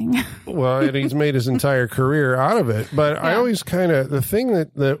saying. Well, and he's made his entire career out of it. But I always kind of, the thing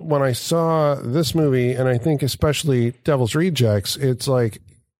that when I saw this movie, and I think especially Devil's Rejects, it's like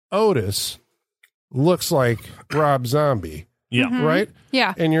Otis looks like Rob Zombie. Yeah. Mm-hmm. Right?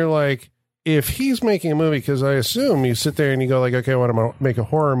 Yeah. And you're like, if he's making a movie, because I assume you sit there and you go like, okay, I want to make a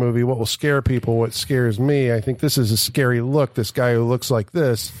horror movie. What will scare people? What scares me? I think this is a scary look. This guy who looks like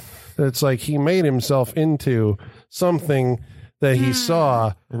this. It's like he made himself into something that he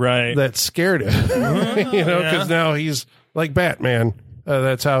saw that scared him, you know, because now he's like Batman.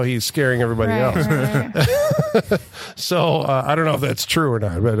 That's how he's scaring everybody else. Right. So I don't know if that's true or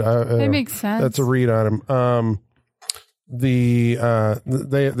not, but it makes sense. That's a read on him.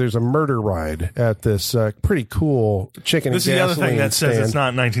 There's a murder ride at this pretty cool chicken. This is the other thing that says it's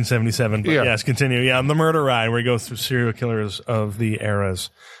not 1977. But yes, continue. Yeah, the murder ride where he goes through serial killers of the eras.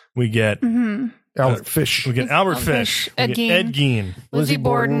 We get. Albert Fish. We get Albert Fish. Ed Gein. Lizzie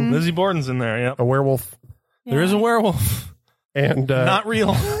Borden. Lizzie Borden's in there, yep. A werewolf. Yeah. There is a werewolf. And not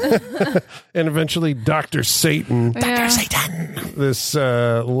real. And eventually Dr. Satan. Yeah. Dr. Satan. This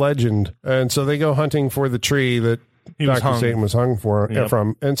legend. And so they go hunting for the tree that Dr. Satan was hung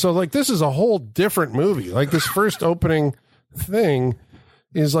from. And so like this is a whole different movie. Like this first opening thing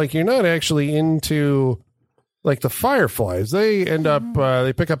is like you're not actually into like the Fireflies. They end up,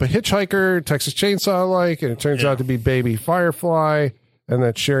 they pick up a hitchhiker, Texas Chainsaw like, and it turns out to be baby Firefly, and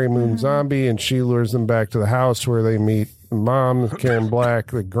that's Sherry Moon Zombie, and she lures them back to the house where they meet the mom, Karen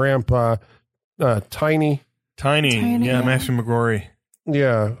Black, the grandpa, Tiny. Yeah, Matthew McGrory.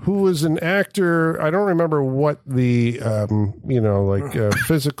 Yeah, who was an actor. I don't remember what the,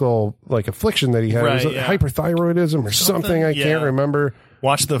 physical, like, affliction that he had. Right, was it hyperthyroidism or something? I can't remember.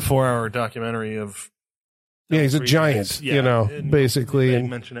 Watch the 4-hour documentary of... Yeah, he's a giant, basically. And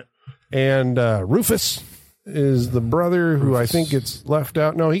mention it. And Rufus is the brother who I think gets left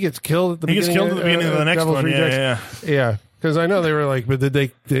out. No, he gets killed at the beginning. He gets killed at the beginning of the next Devil's one. Rejects. Yeah. Because I know they were like, but did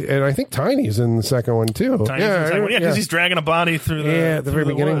they? And I think Tiny's in the second one too. Because he's dragging a body through the at the very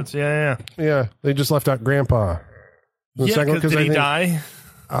beginning. Woods. Yeah. They just left out Grandpa. The second one, did he die?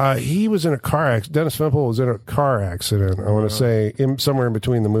 He was in a car accident. Dennis Fimple was in a car accident. I want to say somewhere in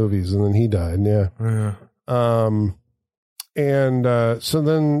between the movies, and then he died. Yeah. So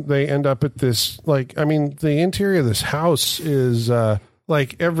then they end up at this, like, I mean, the interior of this house is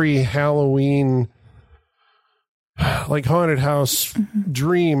like every Halloween, like haunted house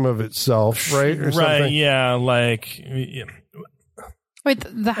dream of itself, right? Or right, something. yeah, like... Yeah. Wait,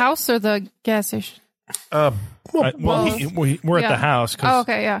 the house or the gas station? We're at the house.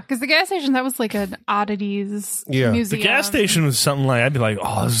 Okay, yeah. Because the gas station, that was like an oddities museum. The gas station was something like, I'd be like,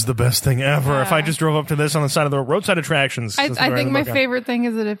 oh, this is the best thing ever. If I just drove up to this on the side of the roadside attractions. I think my favorite thing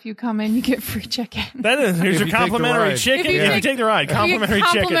is that if you come in, you get free chicken. That is, here's your complimentary chicken. If you take the ride,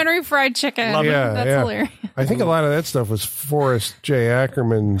 complimentary fried chicken. Love it. That's hilarious. I think a lot of that stuff was Forrest J.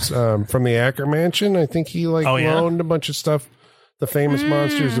 Ackerman's from the Acker Mansion. I think he loaned a bunch of stuff. The famous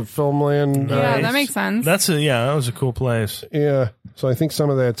monsters of Filmland. Yeah, that makes sense. That was a cool place. Yeah, so I think some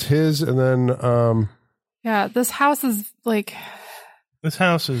of that's his, and then this house is like. This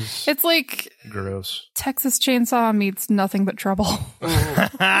house is. It's like gross. Texas Chainsaw meets Nothing But Trouble.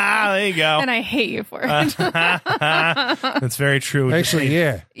 There you go. And I hate you for it. That's very true. Actually,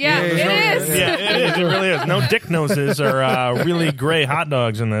 yeah, it is. Yeah, it is. It really is. No dick noses or really gray hot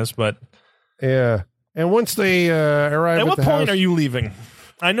dogs in this, but yeah. And once they arrive at what the point house, are you leaving?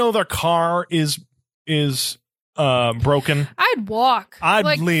 I know their car is broken. I'd walk.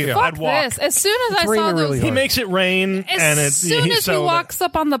 I'd leave. Fuck I'd walk. This. As soon as I saw those, he makes it rain. As soon as he walks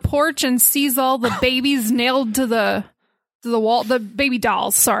up on the porch and sees all the babies nailed to the wall, the baby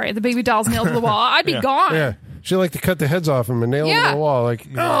dolls nailed to the wall, I'd be gone. Yeah, she'd like to cut the heads off them and nail them to the wall. Like,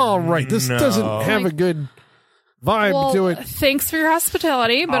 all right, this doesn't have a good vibe to it. Thanks for your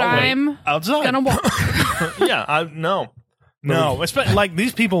hospitality, but I'm outside gonna walk. No. Like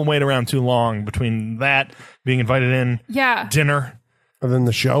these people wait around too long between that being invited in, dinner, and then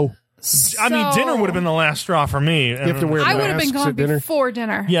the show. I mean, dinner would have been the last straw for me. You have to wear I would have been masks gone at dinner. before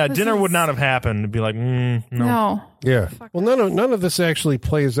dinner. Yeah, dinner would not have happened. It'd be like, no. Yeah. Well, none of this actually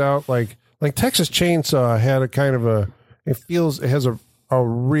plays out like Texas Chainsaw had a kind of it has a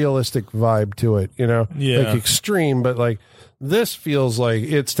realistic vibe to it, you know? Yeah. Like extreme, but like this feels like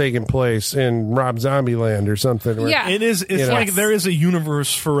it's taking place in Rob Zombie land or something. Where, Yeah. It is. It's like there is a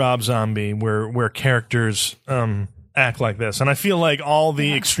universe for Rob Zombie where characters act like this. And I feel like all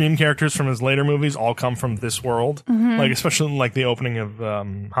the extreme characters from his later movies all come from this world. Like especially like the opening of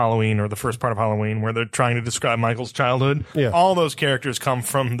Halloween or the first part of Halloween where they're trying to describe Michael's childhood. Yeah. All those characters come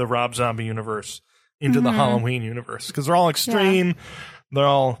from the Rob Zombie universe into the Halloween universe because they're all extreme. Yeah. They're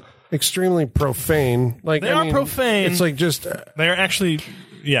all extremely profane. Like they are profane. It's like just they're actually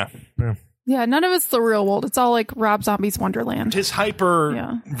yeah. Yeah, none of it's the real world. It's all like Rob Zombie's Wonderland. His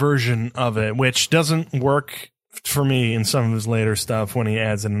hyper version of it, which doesn't work for me in some of his later stuff when he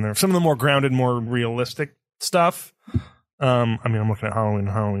adds it in there. Some of the more grounded, more realistic stuff. I mean, I'm looking at Halloween and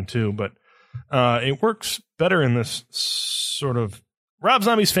Halloween 2, but it works better in this sort of Rob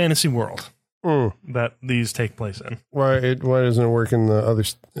Zombie's fantasy world that these take place in. Why doesn't it work in the other?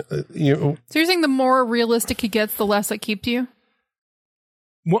 So you're saying the more realistic he gets, the less it keeps you?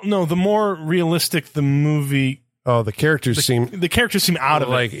 Well, no, the more realistic the movie. Oh, the characters seem out of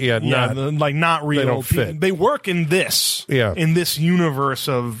like it. Not real. They don't fit. They work in this universe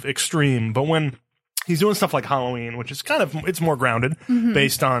of extreme, but when he's doing stuff like Halloween, which is it's more grounded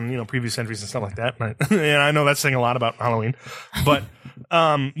based on previous entries and stuff like that. And I know that's saying a lot about Halloween, but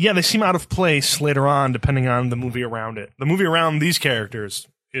they seem out of place later on depending on the movie around it. The movie around these characters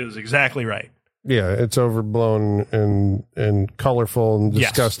is exactly right. Yeah, it's overblown and colorful and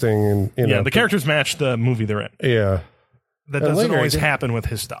disgusting, and the characters match the movie they're in. Yeah, that doesn't always happen with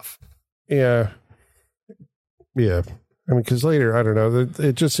his stuff. Yeah. I mean, because later, I don't know,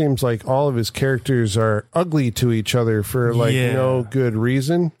 it just seems like all of his characters are ugly to each other for no good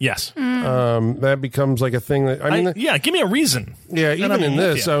reason. Yes. That becomes like a thing that, give me a reason. Yeah, even in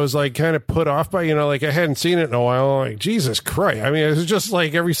this, I was like kind of put off by, like I hadn't seen it in a while. Like, Jesus Christ. I mean, it was just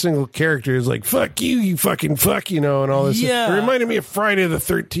like every single character is like, fuck you, you fucking fuck, and all this. Yeah. It reminded me of Friday the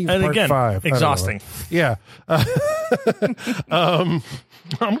 13th, and part again, 5. Exhausting. Yeah.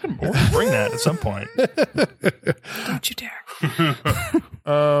 I'm going to bring that at some point. Don't you dare.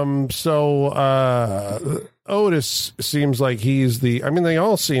 So Otis seems like he's they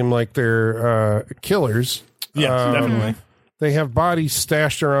all seem like they're killers. Yeah, definitely. They have bodies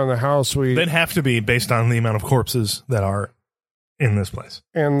stashed around the house. They'd have to be based on the amount of corpses that are in this place.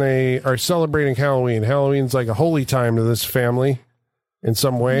 And they are celebrating Halloween. Halloween's like a holy time to this family. In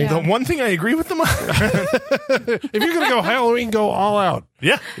some way. The one thing I agree with them on. If you're going to go Halloween, go all out.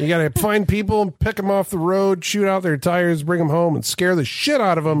 Yeah. You got to find people and pick them off the road, shoot out their tires, bring them home, and scare the shit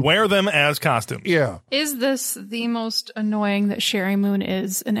out of them. Wear them as costumes. Yeah. Is this the most annoying that Sherry Moon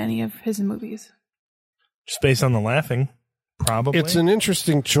is in any of his movies? Just based on the laughing, probably. It's an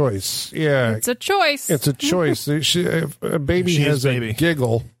interesting choice. Yeah. It's a choice. It's a choice. A baby has a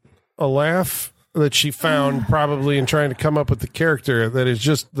giggle, a laugh that she found probably in trying to come up with the character that is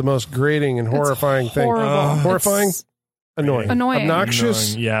just the most grating and horrifying thing. Horrifying? Annoying. Obnoxious?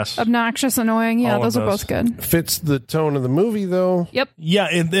 Annoying, yes. Obnoxious, annoying. Yeah, those are both good. Fits the tone of the movie, though. Yep. Yeah,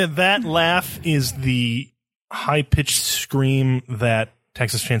 and that laugh is the high-pitched scream that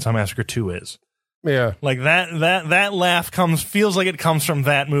Texas Chainsaw Massacre 2 is. Yeah. Like that laugh feels like it comes from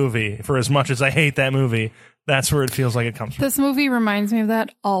that movie. For as much as I hate that movie, that's where it feels like it comes from. This movie reminds me of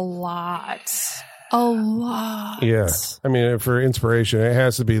that a lot. A lot. Yeah. I mean, for inspiration, it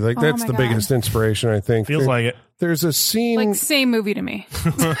has to be like, that's the biggest inspiration, I think. Feels like it. There's a scene. Like, same movie to me.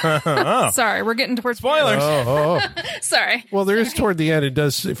 Sorry, we're getting towards spoilers. Sorry. Well, there is toward the end, it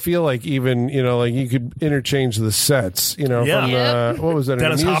does feel like even, like you could interchange the sets, from, what was that?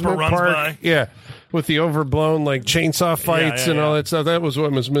 Dennis Hopper runs by. Yeah. With the overblown, like, chainsaw fights and all that stuff. That was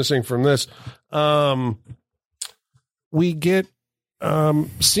what was missing from this. We get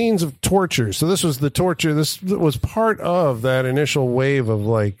scenes of torture. So this was the torture. This was part of that initial wave of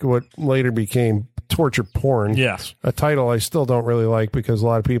like what later became torture porn. Yes. A title I still don't really like because a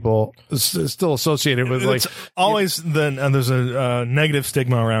lot of people still associate it with it's always there's a negative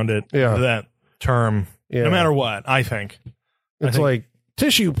stigma around it. Yeah. That term. Yeah. No matter what, I think. It's like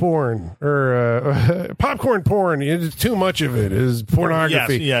tissue porn or popcorn porn. It's too much of it is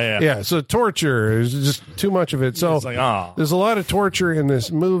pornography. Yes, yeah. So torture is just too much of it. So it's like, there's a lot of torture in this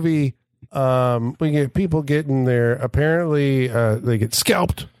movie. We get people getting there. Apparently, they get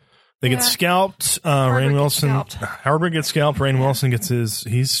scalped. They get scalped. Rainn Wilson. Howard gets scalped. Rainn Wilson gets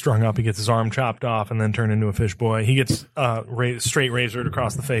he's strung up. He gets his arm chopped off and then turned into a fish boy. He gets straight razored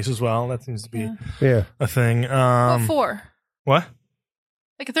across the face as well. That seems to be a thing. What for? What?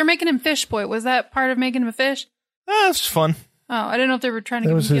 Like if they're making him fish boy, was that part of making him a fish? It's fun. Oh, I didn't know if they were trying to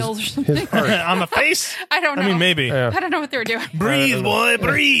give him gills or something. On the face? I don't know. I mean, maybe. Yeah. I don't know what they were doing. Breathe, boy,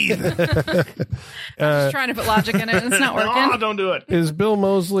 breathe. I'm just trying to put logic in it, and it's not working. Oh, don't do it. Is Bill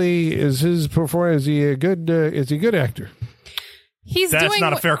Moseley, is his performance, is he a good actor? That's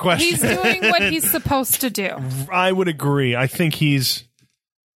not a fair question. He's doing what he's supposed to do. I would agree. I think he's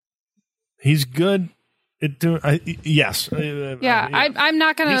good. Yes. I'm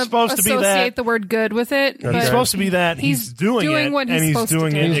not going to associate the word good with it. But he's supposed to be that. He's doing it, what he's supposed to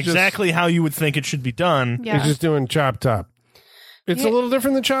do. It exactly how you would think it should be done. Yeah. He's just doing Chop Top. It's a little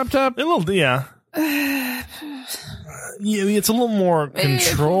different than Chop Top? A little, yeah. It's a little more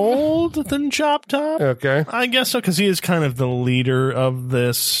controlled than Chop Top. Okay. I guess so, because he is kind of the leader of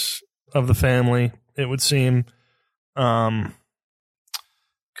the family, it would seem. Good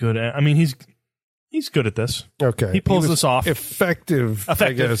at, He's good at this. Okay. He pulls this off. Effective,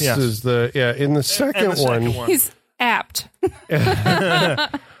 I guess, yes. is in the second one. He's apt. I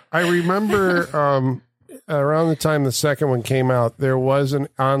remember around the time the second one came out, there was an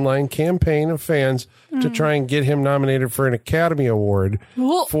online campaign of fans to try and get him nominated for an Academy Award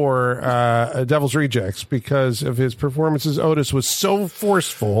for Devil's Rejects because of his performances. Otis was so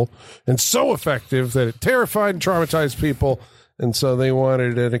forceful and so effective that it terrified and traumatized people. And so they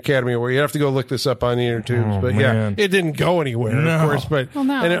wanted an Academy Award. You have to go look this up on the intertubes. But man. It didn't go anywhere, of course. But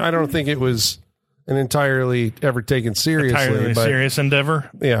and I don't think it was an entirely ever taken seriously. Serious endeavor.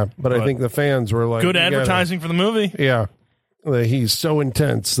 Yeah, but I think the fans were like... Good advertising for the movie. Yeah. He's so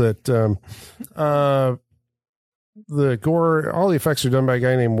intense that the gore, all the effects are done by a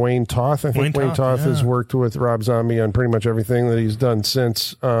guy named Wayne Toth. I think Wayne Toth has worked with Rob Zombie on pretty much everything that he's done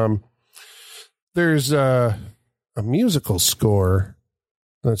since. There's... a musical score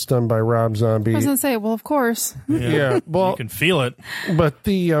that's done by Rob Zombie. I was going to say, well, of course. Yeah. Well, you can feel it. But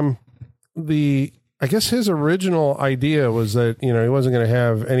the I guess his original idea was that, he wasn't going to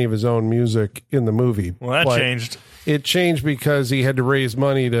have any of his own music in the movie. Well, that changed. It changed because he had to raise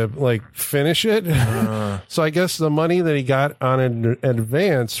money to finish it. So I guess the money that he got on an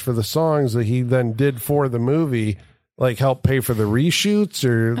advance for the songs that he then did for the movie help pay for the reshoots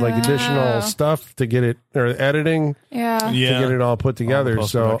or additional stuff to get it, or editing to get it all put together.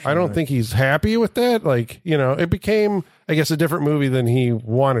 So I don't think he's happy with that. It became, I guess, a different movie than he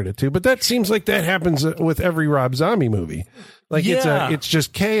wanted it to. But that seems like that happens with every Rob Zombie movie. It's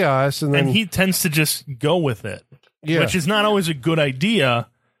just chaos, and he tends to just go with it, which is not always a good idea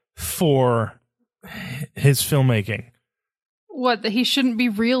for his filmmaking. What, that he shouldn't be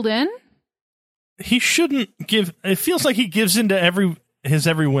reeled in? He shouldn't give. It feels like he gives into his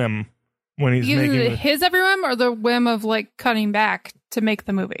every whim when he's making his every whim, or the whim of cutting back to make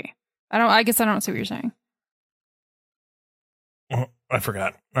the movie. I guess I don't see what you're saying. Well, I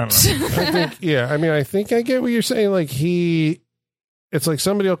forgot. I don't know. I think I get what you're saying. It's like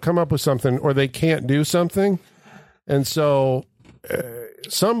somebody will come up with something, or they can't do something, and so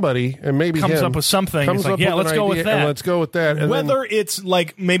somebody, and maybe comes up with something. It's like, let's go with that. And let's go with that. And whether it's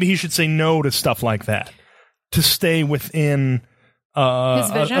maybe he should say no to stuff like that to stay within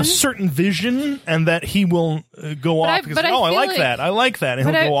a certain vision, and that he will go off because I like that. I like that, and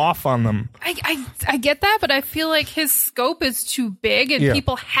he'll go off on them. I get that, but I feel like his scope is too big, and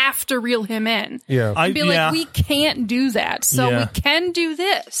people have to reel him in. Yeah, I'd be like, we can't do that, so we can do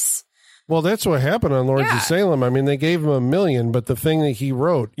this. Well, that's what happened on Lords of Salem. I mean, they gave him $1 million, but the thing that he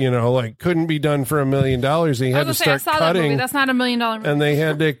wrote, couldn't be done for $1 million. He had to start cutting. That movie. That's not $1 million movie. And they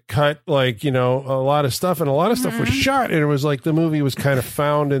had to cut a lot of stuff, and a lot of stuff was shot. And it was the movie was kind of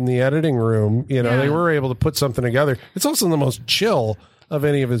found in the editing room. They were able to put something together. It's also the most chill of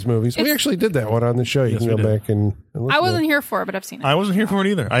any of his movies. We actually did that one on the show. You can go back and listen. I wasn't here for it, but I've seen it. I wasn't here for it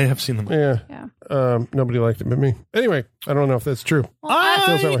either. I have seen them. Yeah. Nobody liked it but me. Anyway, I don't know if that's true. Well,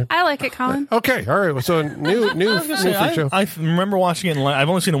 I like it, Colin. Okay, all right. So new show. I remember watching it. I've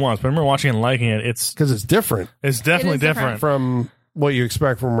only seen it once, but I remember watching it and liking it. It's because it's different. It's definitely different from what you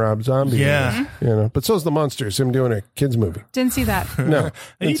expect from Rob Zombie. Yeah. But so's The Munsters, him doing a kids movie. Didn't see that. No.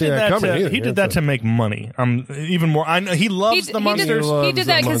 He did that to make money. Even more. I know he loves The Munsters. He did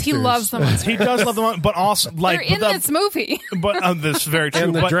that because he loves The Munsters. He does love The Munsters, but also they're in this movie. But this is very true.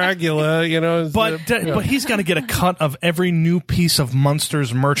 And the Dracula, But he's got to get a cut of every new piece of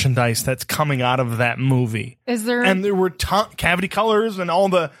Munsters merchandise that's coming out of that movie. Is there? And there were Cavity Colors and all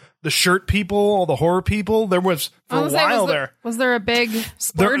the the shirt people, all the horror people. There was for a while there. Was there a big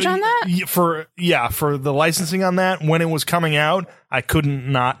splurge on that? For the licensing on that, when it was coming out, I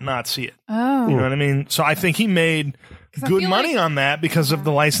couldn't not see it. Oh. You know what I mean? So I think he made good money on that because of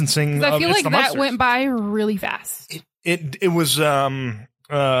the licensing. I feel It's like the that Monsters. went by really fast. It was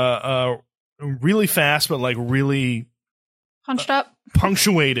really fast, but like really Punched up.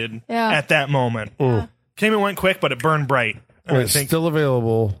 punctuated at that moment. Came and went quick, but it burned bright. And it's still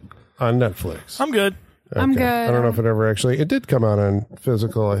available on Netflix. I'm good. Okay. I'm good. I don't know if it ever it did come out on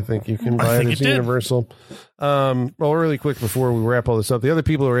physical. I think you can buy it as Universal. Well, really quick before we wrap all this up, the other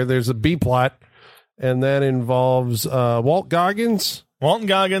people are there's a B plot, and that involves Walton Goggins.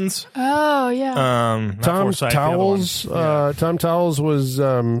 Oh yeah. Tom Towles. Tom Towles was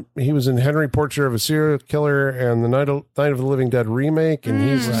he was in Henry Portrait of a Serial Killer and the Night of the Living Dead remake, and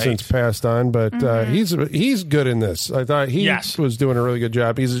he's since passed on. But he's good in this. I thought he was doing a really good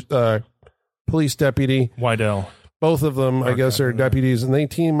job. He's police deputy. Wydell. Both of them, I guess, are deputies, and they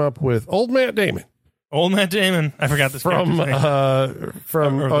team up with old Matt Damon. I forgot this from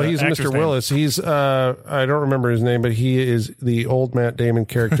he's Mr. Willis. He's I don't remember his name, but he is the old Matt Damon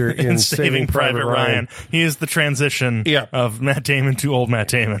character in Saving Private Ryan. He is the transition of Matt Damon to old Matt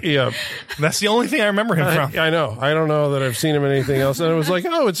Damon. Yeah, that's the only thing I remember him from. I know. I don't know that I've seen him in anything else. And it was like,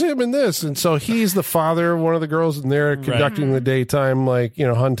 oh, it's him in this. And so he's the father of one of the girls, and they're conducting the daytime,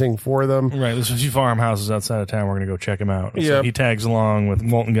 hunting for them. Right. There's a few farmhouses outside of town. We're going to go check him out. So he tags along with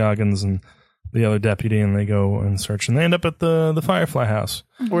Walton Goggins and the other deputy, and they go and search, and they end up at the Firefly house,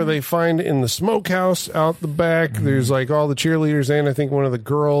 where they find in the smokehouse out the back. There's like all the cheerleaders and I think one of the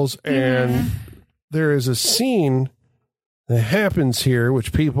girls, and there is a scene that happens here,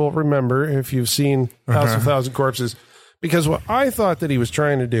 which people remember if you've seen House of a Thousand Corpses, because what I thought that he was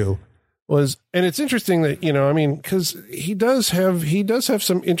trying to do was, and it's interesting that because he does have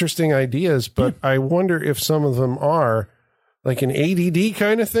some interesting ideas, but I wonder if some of them are like an ADD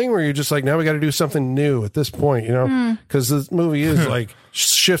kind of thing where you're just like, now we got to do something new at this point, because this movie is like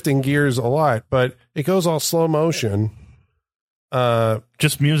shifting gears a lot, but it goes all slow motion.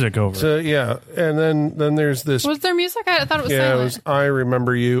 Just music over. So, and then there's this. Was there music? I thought it was silent. It was I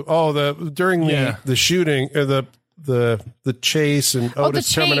Remember You. Oh, during the shooting, or the chase and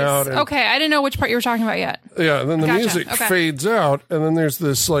Otis coming out. And, okay, I didn't know which part you were talking about yet. Yeah, and then the music fades out, and then there's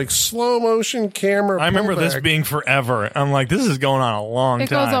this like slow motion camera. I remember this being forever. I'm like, this is going on a long time. It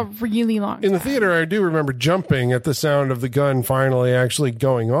goes a really long time. In the theater, I do remember jumping at the sound of the gun finally actually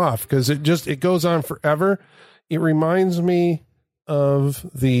going off, because it goes on forever. It reminds me of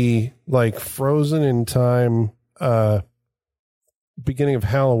the like frozen in time beginning of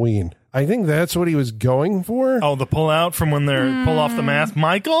Halloween. I think that's what he was going for. Oh, the pull out from when they're pull off the mask,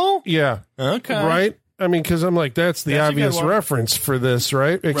 Michael? Yeah. Okay. Right? I mean, because I'm like, that's the obvious reference for this,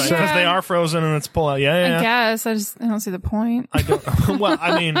 right? Because they are frozen and it's pull out. Yeah. I guess. I don't see the point. I don't. Well,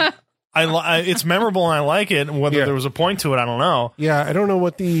 I mean, it's memorable and I like it. Whether there was a point to it, I don't know. Yeah, I don't know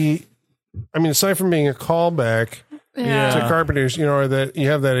what aside from being a callback to Carpenter's, or that you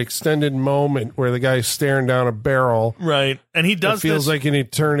have that extended moment where the guy's staring down a barrel. Right. And he does feels like an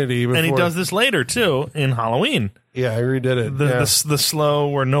eternity before. And he does this later, too, in Halloween. Yeah, I redid it. The slow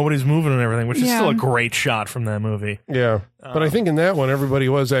where nobody's moving and everything, which is still a great shot from that movie. Yeah. But I think in that one, everybody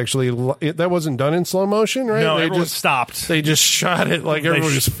was actually... that wasn't done in slow motion, right? No, everyone stopped. They just shot it like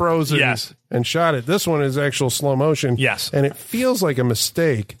everyone was frozen and shot it. This one is actual slow motion. Yes. And it feels like a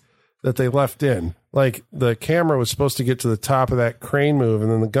mistake that they left in. Like the camera was supposed to get to the top of that crane move,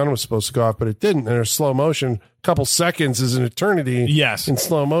 and then the gun was supposed to go off, but it didn't. And there's slow motion. A couple seconds is an eternity. Yes. In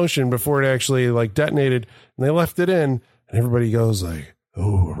slow motion before it actually like detonated, and they left it in, and everybody goes like,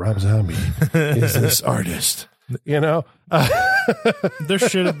 "Oh, Rob Zombie is this artist." There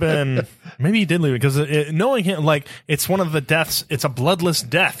should have been. Maybe he did leave it because knowing him, like it's one of the deaths. It's a bloodless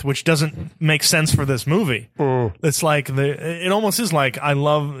death, which doesn't make sense for this movie. It's like it almost is like I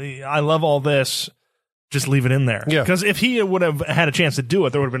love all this. Just leave it in there. Yeah. Because if he would have had a chance to do it,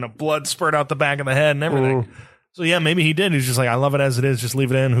 there would have been a blood spurt out the back of the head and everything. So yeah, maybe he did. He's just like, I love it as it is. Just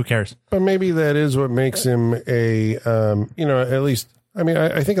leave it in. Who cares? But maybe that is what makes him a, at least. I mean,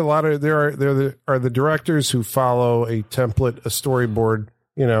 I think a lot of there are the directors who follow a template, a storyboard,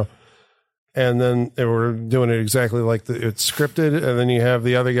 and then they were doing it exactly like it's scripted, and then you have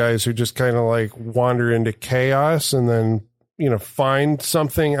the other guys who just kind of like wander into chaos and then find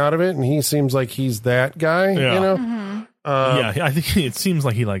something out of it, and he seems like he's that guy. I think it seems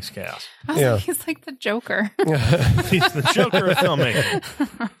like he likes chaos. He's like the Joker. He's the Joker of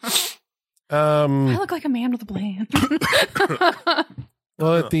filmmaking. I look like a man with a plan.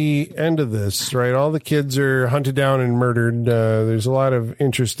 Well, at the end of this, right, all the kids are hunted down and murdered. There's a lot of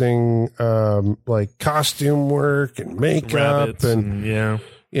interesting, like costume work and makeup, Rabbits and yeah,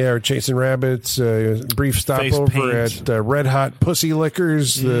 we're chasing rabbits. Brief stopover at Red Hot Pussy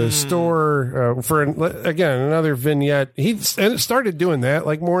Lickers, the store for again another vignette. And it started doing that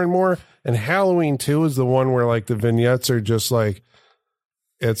like more and more. And Halloween 2 is the one where like the vignettes are just like.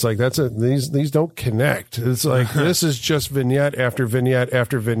 It's like these don't connect. It's like this is just vignette after vignette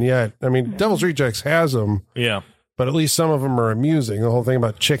after vignette. I mean, Devil's Rejects has them, yeah, but at least some of them are amusing. The whole thing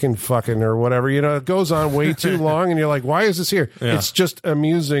about chicken fucking or whatever, it goes on way too long, and you're like, why is this here? Yeah. It's just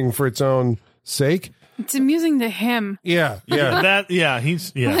amusing for its own sake. It's amusing to him. Yeah.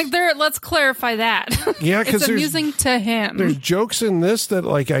 He's like there. Let's clarify that. Yeah, because it's amusing to him. There's jokes in this that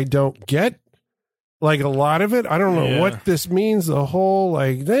like I don't get. Like a lot of it, I don't know what this means. The whole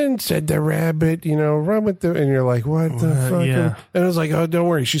like, then said the rabbit, run with the, and you're like, what the fuck? Yeah. And I was like, oh, don't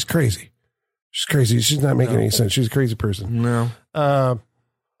worry, she's crazy. She's crazy. She's not making any sense. She's a crazy person. No.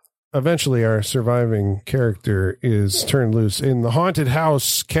 Eventually, our surviving character is turned loose in the haunted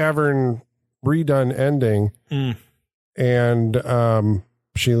house cavern redone ending, and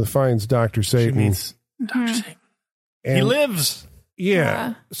she finds Dr. Satan. She meets Dr. Satan. And he lives.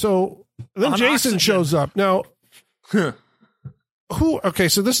 Yeah. So. Then Jason shows up. Now, okay,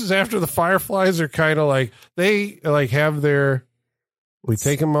 so this is after the Fireflies are kind of like, they like have we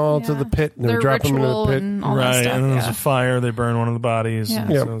take them all to the pit and we drop them into the pit. And right, and then there's a fire, they burn one of the bodies. Yeah,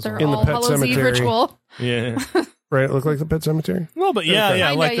 so in the pet cemetery. Ritual. Yeah. Right, it looked like the Pet Cemetery? Well, but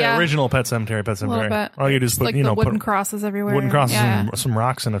like the original Pet Cemetery. All you do is put, the wooden crosses everywhere. Wooden crosses and some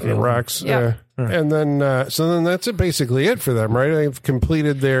rocks in a field. Rocks, yeah. And then, then that's basically it for them, right? They've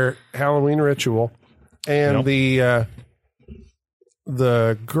completed their Halloween ritual. And the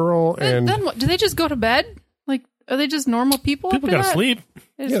girl and... Then what? Do they just go to bed? Like, are they just normal people? People gotta sleep.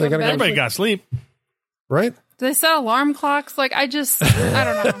 Everybody gotta sleep. Right? Do they set alarm clocks? Like, I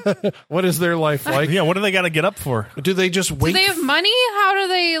don't know. What is their life like? Yeah, what do they got to get up for? Do they just wait? Do they have money? How do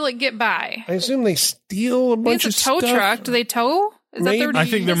they get by? I assume they steal a bunch of stuff. It's a tow truck. Do they tow? Is that their I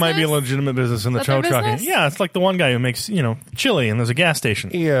think there might be a legitimate business in the tow truck. Yeah, it's like the one guy who makes, chili and there's a gas station.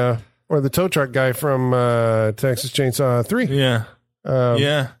 Yeah, or the tow truck guy from Texas Chainsaw 3. Yeah.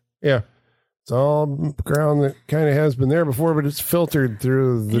 Yeah. It's all ground that kind of has been there before, but it's filtered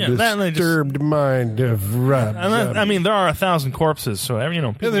through the disturbed mind of Rob. I mean, there are 1,000 corpses, so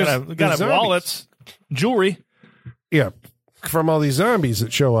people got wallets, jewelry. Yeah, from all these zombies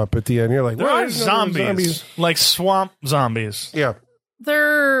that show up at the end. You're like, there are zombies, like swamp zombies. Yeah,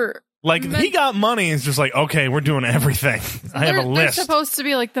 they're like he got money. It's just like, okay, we're doing everything. I have a list. They're supposed to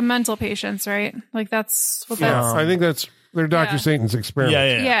be like the mental patients, right? Like that's what that's. I think they're Dr. Satan's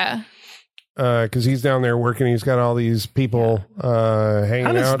experiment. Yeah. Because he's down there working. He's got all these people hanging out.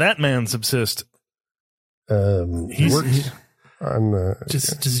 How does that man subsist? He works on...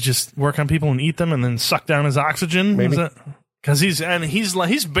 does he just work on people and eat them and then suck down his oxygen? Maybe. Because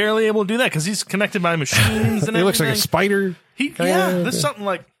he's barely able to do that because he's connected by machines and he looks like a spider. There's something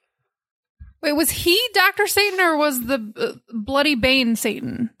like... Wait, was he Dr. Satan or was the Bloody Bane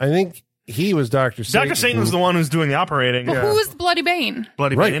Satan? I think he was Dr. Satan. Dr. Satan was the one who's doing the operating. But who is Bloody Bane?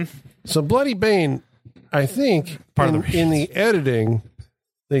 Bloody Bane. So Bloody Bane, I think, in the editing,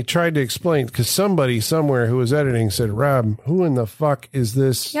 they tried to explain, because somebody somewhere who was editing said, Rob, who in the fuck is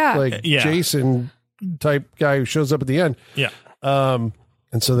this Jason type guy who shows up at the end? Yeah. And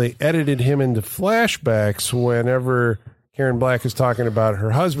so they edited him into flashbacks whenever Karen Black is talking about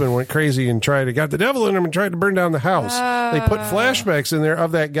her husband went crazy and got the devil in him and tried to burn down the house. They put flashbacks in there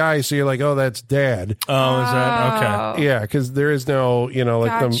of that guy, so you're like, oh, that's dad. Oh, is that okay? Yeah, because there is no,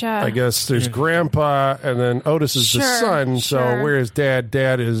 gotcha. I guess there's grandpa, and then Otis is the son. So where is dad?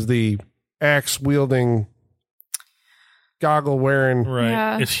 Dad is the axe wielding, goggle wearing. Right.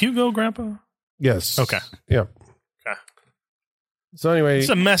 Yeah. Is Hugo grandpa? Yes. Okay. Yeah. So anyway, it's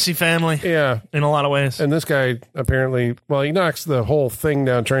a messy family. Yeah, in a lot of ways. And this guy apparently, he knocks the whole thing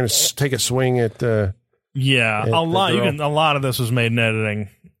down, trying to take a swing at. A lot of this was made in editing.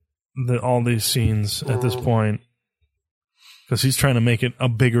 All these scenes at this point, because he's trying to make it a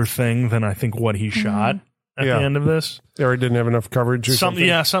bigger thing than I think what he shot at the end of this. Or he didn't have enough coverage or something.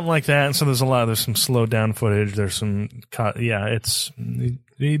 Yeah, something like that. And so there's some slowed down footage. There's some cut. Yeah,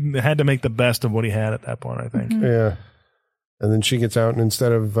 he had to make the best of what he had at that point, I think. Yeah. And then she gets out, and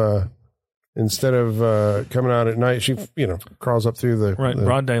instead of coming out at night, she crawls up through the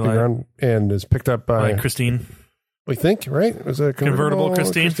broad daylight and is picked up by Christine. We think, right? Was it a convertible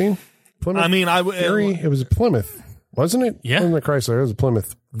Christine? Plymouth? I mean, it was a Plymouth, wasn't it? Yeah, it wasn't a Chrysler. It was a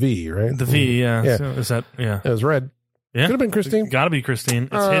Plymouth V, right? The V, yeah. So is that? Yeah, it was red. Yeah. Could have been Christine. Got to be Christine.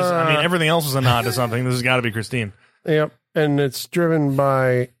 It's his. I mean, everything else is a nod to something. This has got to be Christine. Yep. And it's driven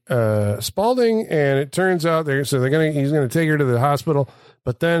by Spaulding, and it turns out he's gonna take her to the hospital,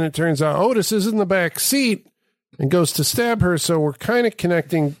 but then it turns out Otis is in the back seat and goes to stab her, so we're kind of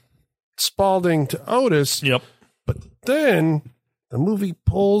connecting Spaulding to Otis. Yep. But then the movie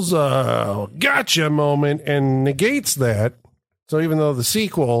pulls a gotcha moment and negates that. So even though the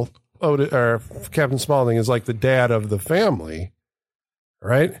sequel, Captain Spaulding is like the dad of the family,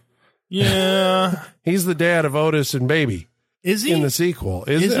 right? Yeah. He's the dad of Otis and Baby. Is he? In the sequel.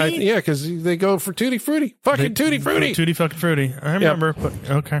 Is he? Yeah, because they go for Tutti Frutti. Tutti Frutti. Tutti fucking Frutti. I remember. But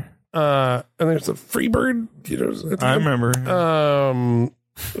okay. And there's the Freebird. I remember.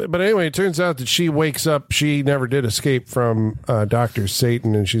 But anyway, it turns out that she wakes up. She never did escape from Dr.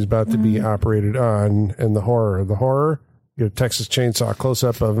 Satan, and she's about to be operated on. And the horror. You get a Texas Chainsaw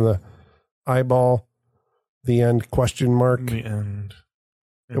close-up of the eyeball. The end, question mark. The end.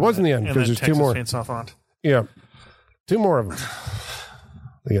 It wasn't the end, because there's two more. Chainsaw font. Yeah. Two more of them.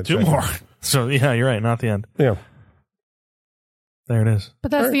 Two more. So, yeah, you're right. Not the end. Yeah. There it is.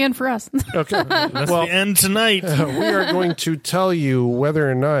 But that's the end for us. Okay. That's the end tonight. We are going to tell you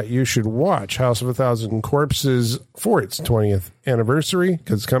whether or not you should watch House of a Thousand Corpses for its 20th anniversary,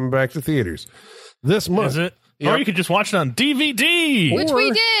 because it's coming back to theaters this month. Is it? Yep. Or you could just watch it on DVD. Which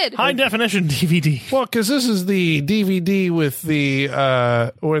we did. High definition DVD. Well, because this is the DVD with the,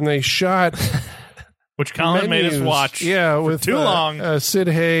 when they shot... Which Colin made us watch with too long. Sid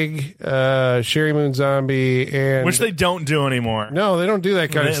Haig, Sherry Moon Zombie, and... Which they don't do anymore. No, they don't do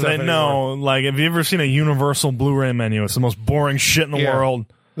that kind of stuff anymore. No, like, have you ever seen a Universal Blu-ray menu? It's the most boring shit in the world.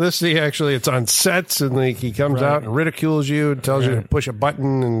 This, it's on sets, and he comes out and ridicules you and tells you to push a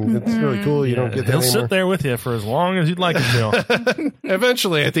button, and it's really cool. You don't get that He'll anymore. sit there with you for as long as you'd like him to.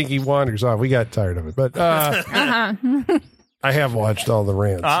 Eventually, I think he wanders off. We got tired of it, but I have watched all the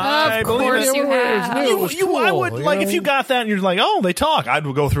rants. I Of course you have. I would like if you got that and you're like, oh, they talk. I'd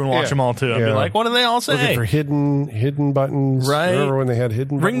go through and watch them all too. I'd be like, what do they all say? Looking for hidden buttons. Right. Remember when they had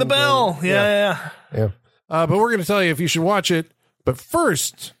hidden buttons? Ring the bell. Yeah. But we're going to tell you if you should watch it. But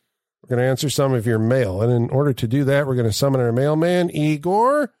first, we're going to answer some of your mail. And in order to do that, we're going to summon our mailman,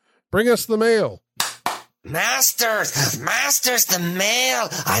 Igor. Bring us the mail. Masters, the mail.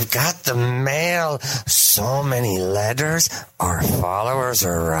 I've got the mail. So many letters. Our followers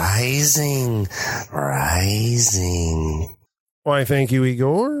are rising. Why, thank you,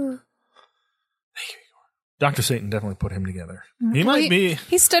 Igor. Dr. Satan definitely put him together. He might be.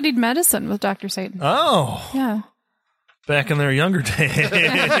 He studied medicine with Dr. Satan. Oh. Yeah. Back in their younger days.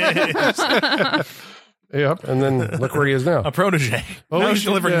 Yep. And then look where he is now. A protege. Well, now he's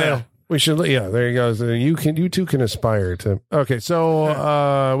delivering mail. We should, there you go. So you too can aspire to. Okay,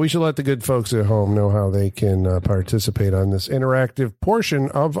 so we should let the good folks at home know how they can participate on this interactive portion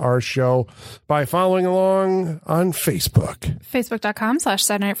of our show by following along on Facebook.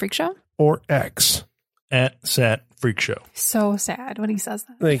 Facebook.com/Saturday Night Freak Show. Or X. @Sat Freak Show. So sad when he says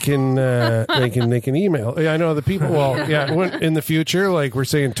that. They can email. Yeah, I know the people. Well, yeah, in the future, like we're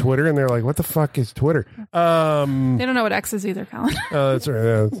saying Twitter, and they're like, "What the fuck is Twitter?" They don't know what X is either, Colin. That's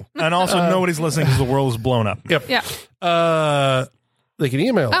right. And also, nobody's listening because the world is blown up. Yep. Yeah. They can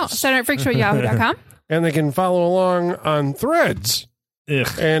email us. Saturday Night Freak Show Yahoo.com. And they can follow along on Threads. Ugh.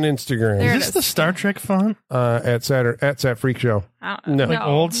 And Instagram. Is this the Star Trek font? At Sat Freak Show. No. Like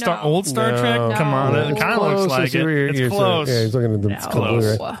old Star Trek? No. Come on, it kind of looks like it. It's close. Yeah, he's looking at the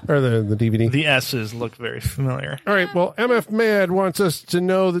close. Or the DVD. The S's look very familiar. All right, well, MF Mad wants us to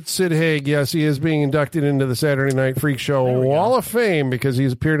know that Sid Haig, yes, he is being inducted into the Saturday Night Freak Show Wall of Fame because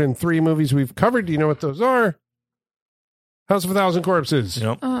he's appeared in 3 movies we've covered. Do you know what those are? House of a Thousand Corpses.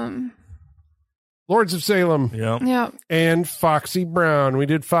 Yep. Lords of Salem. Yep. Yeah. And Foxy Brown. We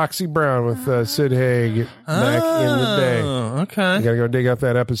did Foxy Brown with Sid Haig back in the day. Okay. You got to go dig up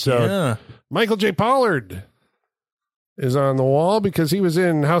that episode. Yeah. Michael J. Pollard is on the wall because he was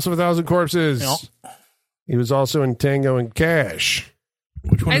in House of a Thousand Corpses. Yep. He was also in Tango and Cash.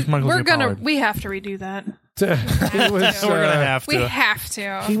 Which one is Michael J. Pollard? We have to redo that. He was, We're going to have to. We have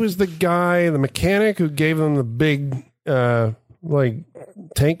to. He was the guy, the mechanic who gave them the big,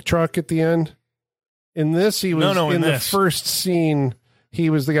 tank truck at the end. In this, he was in the first scene. He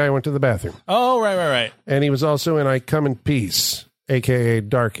was the guy who went to the bathroom. Oh, right. And he was also in I Come in Peace, a.k.a.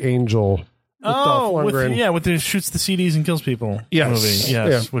 Dark Angel. With the shoots the CDs and kills people movie.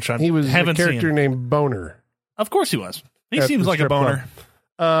 Yes, which I he was haven't a character seen. Named Boner. Of course he was. He seems like a boner.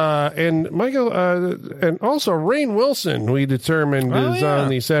 And Michael, and also Rainn Wilson, we determined is on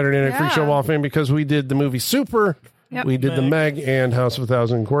the Saturday Night Freak Show Wall of Fame because we did the movie Super Yep. We did the Meg and House of a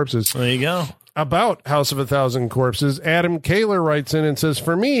Thousand Corpses. There you go. About House of a Thousand Corpses, Adam Kaler writes in and says,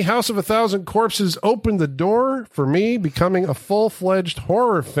 for me, House of a Thousand Corpses opened the door for me becoming a full-fledged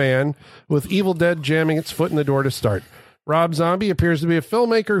horror fan, with Evil Dead jamming its foot in the door to start. Rob Zombie appears to be a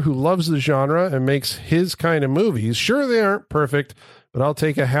filmmaker who loves the genre and makes his kind of movies. Sure, they aren't perfect, but I'll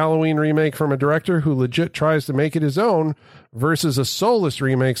take a Halloween remake from a director who legit tries to make it his own versus a soulless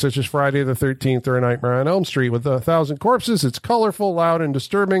remake such as Friday the 13th or A Nightmare on Elm Street. With 1,000 Corpses, it's colorful, loud, and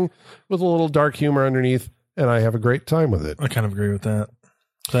disturbing with a little dark humor underneath, and I have a great time with it. I kind of agree with that.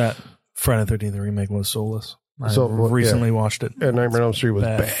 That Friday the 13th remake was soulless. I recently watched it. And Nightmare on Elm Street was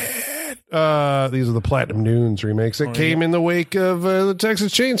bad. These are the Platinum Dunes remakes that came in the wake of the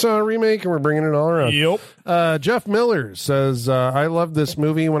Texas Chainsaw remake, and we're bringing it all around. Yep. Jeff Miller says, I loved this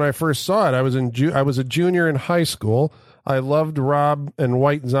movie when I first saw it. I was a junior in high school. I loved Rob and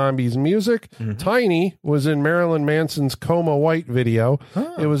White Zombie's music. Tiny was in Marilyn Manson's Coma White video.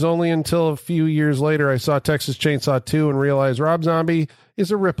 It was only until a few years later I saw Texas Chainsaw 2 and realized Rob Zombie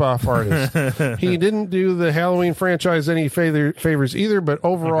is a ripoff artist. He didn't do the Halloween franchise any favors either, but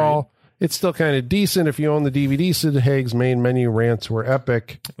overall, it's still kind of decent. If you own the DVD, Sid Haig's main menu rants were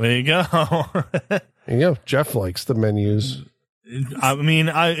epic. There you go. There you go. Jeff likes the menus. I mean,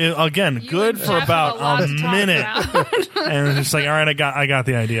 again, good for about a minute, and it's just like, all right, I got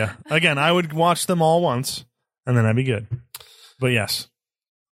the idea. Again, I would watch them all once, and then I'd be good. But yes,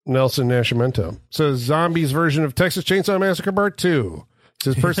 Nelson Nascimento says Zombies version of Texas Chainsaw Massacre Part 2.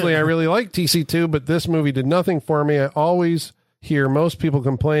 Says personally, I really like TC2, but this movie did nothing for me. I always hear most people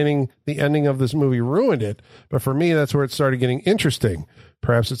complaining the ending of this movie ruined it, but for me, that's where it started getting interesting.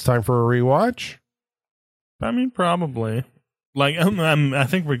 Perhaps it's time for a rewatch. I mean, probably. Like, I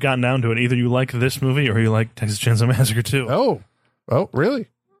think we've gotten down to it. Either you like this movie or you like Texas Chainsaw Massacre 2. Oh, really?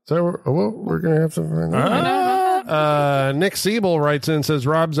 So, we're going to have to find out. Nick Siebel writes in and says,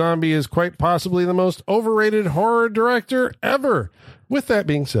 Rob Zombie is quite possibly the most overrated horror director ever. With that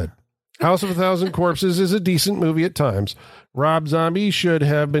being said, House of a Thousand Corpses is a decent movie at times. Rob Zombie should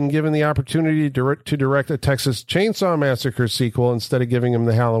have been given the opportunity to direct a Texas Chainsaw Massacre sequel instead of giving him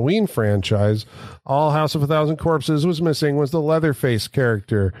the Halloween franchise. All House of a Thousand Corpses was missing was the Leatherface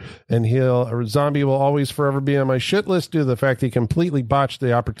character, and Zombie will always forever be on my shit list due to the fact he completely botched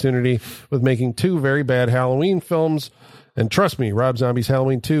the opportunity with making 2 very bad Halloween films. And trust me, Rob Zombie's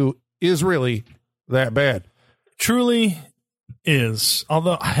Halloween 2 is really that bad. Truly is.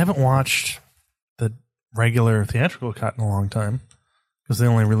 Although I haven't watched the regular theatrical cut in a long time because they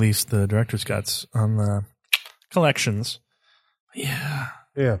only released the director's cuts on the collections. Yeah.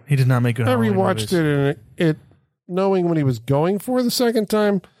 He did not make good. I rewatched it, and it knowing what he was going for the second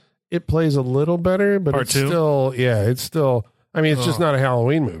time, it plays a little better, but Part it's 2? still, it's still. I mean, it's just not a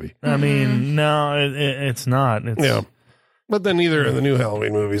Halloween movie. I mean, no, it's not. It's, but then neither are the new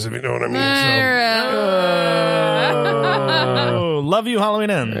Halloween movies, if you know what I mean. Love You, Halloween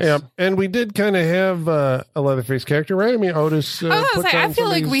Ends. Yeah, and we did kind of have a Leatherface character, right? I mean, Otis. I feel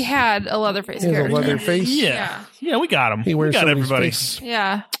like we had a Leatherface character. A Leatherface. Yeah, we got him. He wears got everybody. Face.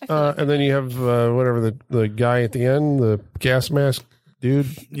 Yeah. And then you have whatever the guy at the end, the gas mask dude.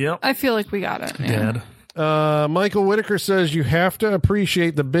 Yep. I feel like we got it. Dad. Michael Whitaker says you have to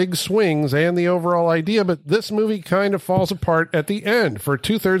appreciate the big swings and the overall idea, but this movie kind of falls apart at the end. For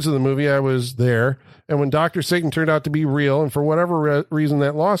 2/3 of the movie, I was there, and when Dr. Satan turned out to be real, and for whatever reason,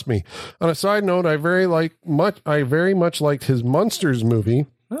 that lost me. On a side note, I very much liked his Munsters movie.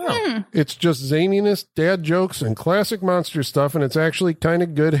 It's just zaniness, dad jokes, and classic monster stuff, and it's actually kind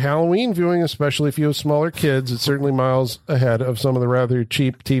of good Halloween viewing, especially if you have smaller kids. It's certainly miles ahead of some of the rather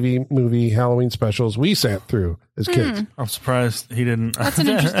cheap TV movie Halloween specials we sat through as kids. I'm surprised he didn't. That's an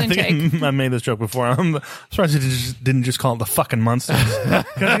interesting take. I made this joke before. I'm surprised he didn't just call it the fucking Munsters,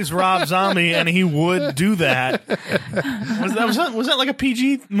 because he's Rob Zombie and he would do that. Was that like a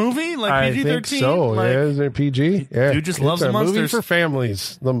PG movie? Like PG-13? I think so. Like, is it PG? Yeah, dude just loves the Munsters. Movie for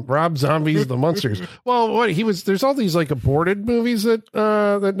families. The Rob Zombies, the Munsters. Well, there's all these like aborted movies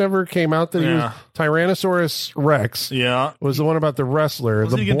that never came out. That he was Tyrannosaurus Rex. Yeah, was the one about the wrestler.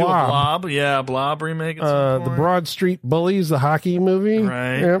 Was the he gonna Blob. Do a Blob? Yeah, Blob remake. The Broad Street Bullies, the hockey movie.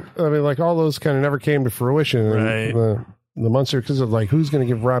 Right. Yep. I mean, like all those kind of never came to fruition. Right. The Munster, because of like, who's going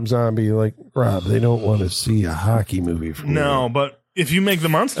to give Rob Zombie like Rob? They don't want to see a hockey movie. From no, but if you make the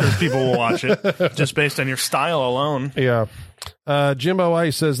Munsters, people will watch it just based on your style alone. Yeah. Jimbo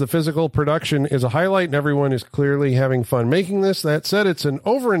Ice says the physical production is a highlight and everyone is clearly having fun making this. That said, it's an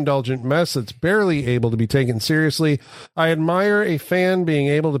overindulgent mess that's barely able to be taken seriously. I admire a fan being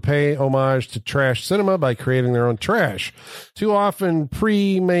able to pay homage to trash cinema by creating their own trash. Too often,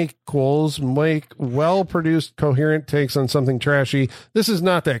 pre-makequels make well-produced, coherent takes on something trashy. This is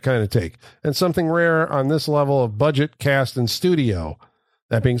not that kind of take, and something rare on this level of budget, cast, and studio.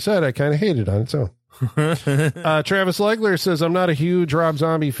 That being said, I kind of hate it on its own. Travis Legler says, I'm not a huge Rob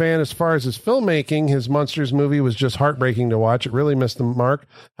Zombie fan as far as his filmmaking. His Monsters movie was just heartbreaking to watch. It really missed the mark.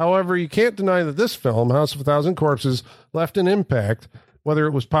 However, you can't deny that this film, House of a Thousand Corpses, left an impact. Whether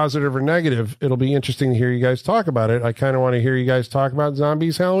it was positive or negative, it'll be interesting to hear you guys talk about it. I kind of want to hear you guys talk about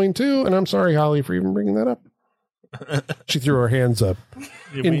Zombies Halloween 2, and I'm sorry, Holly, for even bringing that up. She threw her hands up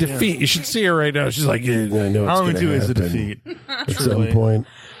in defeat. You should see her right now. She's like, yeah, I know Halloween 2 is a defeat. At some point.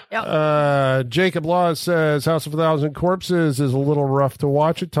 Yep. Jacob Laws says House of a Thousand Corpses is a little rough to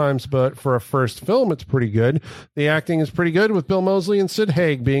watch at times, but for a first film, it's pretty good. The acting is pretty good, with Bill Moseley and Sid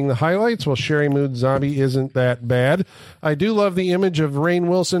Haig being the highlights, while Sherry Mood Zombie isn't that bad. I do love the image of Rainn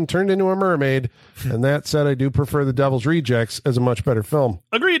Wilson turned into a mermaid, and that said, I do prefer The Devil's Rejects as a much better film.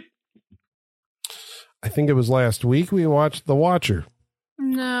 Agreed. I think it was last week we watched The Watcher.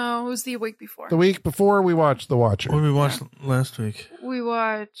 No, it was the week before. The week before we watched The Watcher. What did we watch last week? We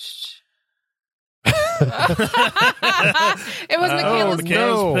watched... It was Michaela's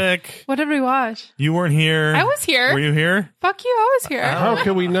pick. What did we watch? You weren't here. I was here. Were you here? Fuck you, I was here. How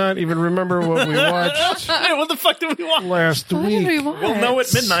can we not even remember what we watched? What the fuck did we watch last week? Did we watch? We'll know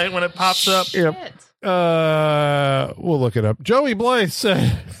at midnight when it pops up. Yep. We'll look it up. Joey Blythe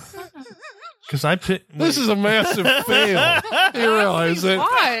said... Because I picked... This is a massive fail. You realize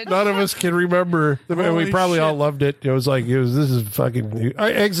that none of us can remember. We probably all loved it. It was like, this is fucking...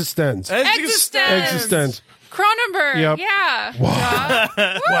 Existence. Cronenberg. Yep. Yeah.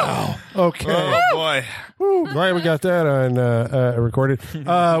 Wow. Okay. Oh, boy. Woo. Glad we got that on recorded.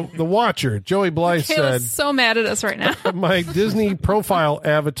 The Watcher. Joey Blythe said... so mad at us right now. My Disney profile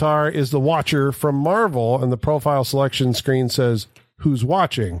avatar is the Watcher from Marvel, and the profile selection screen says... Who's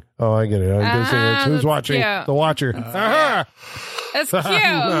watching? Oh, I get it. On Disney, it's who's watching? Cute. The Watcher. That's cute.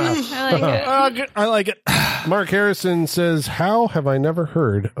 I like it. I like it. Mark Harrison says, how have I never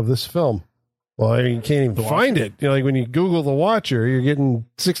heard of this film? Well, I mean, you can't even find it. You know, like when you Google The Watcher, you're getting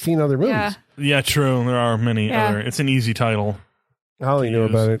 16 other movies. Yeah, true. There are many other. It's an easy title. Holly knew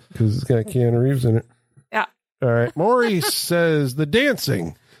about it because it's got Keanu Reeves in it. Yeah. All right. Maurice says, the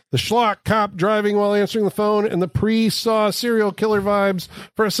dancing. The schlock cop driving while answering the phone, and the pre-Saw serial killer vibes.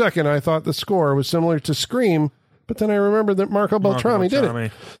 For a second, I thought the score was similar to Scream, but then I remembered that Marco Beltrami did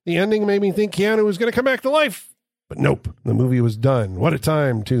it. The ending made me think Keanu was going to come back to life, but nope. The movie was done. What a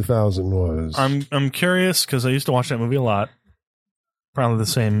time 2000 was. I'm curious because I used to watch that movie a lot. Probably the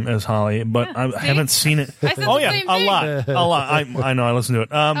same as Holly, but I haven't seen it. Oh yeah, a lot. I know. I listened to it.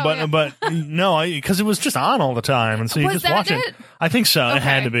 But no, because it was just on all the time, and so you just watch it. I think so. Okay. It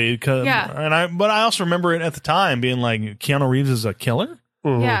had to be. But I also remember it at the time being like Keanu Reeves is a killer.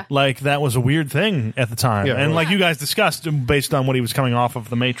 Mm-hmm. Yeah, like that was a weird thing at the time, and like you guys discussed, based on what he was coming off of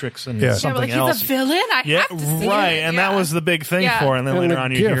The Matrix and something else. He's a villain. I have to see it. And that was the big thing for. And then later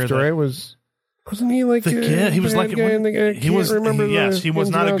on, you hear that. Right? Wasn't he like the kid? He was like guy in the, he was. Yes, he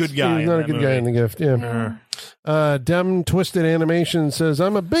was not a good guy. He was not a good guy in The Gift. Yeah. Dem Twisted Animation says,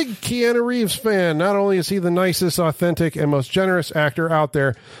 I'm a big Keanu Reeves fan. Not only is he the nicest, authentic, and most generous actor out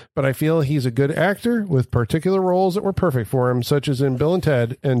there, but I feel he's a good actor with particular roles that were perfect for him, such as in Bill and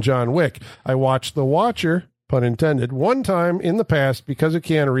Ted and John Wick. I watched The Watcher, pun intended, one time in the past because of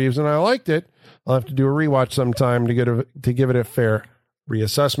Keanu Reeves, and I liked it. I'll have to do a rewatch sometime to give it a fair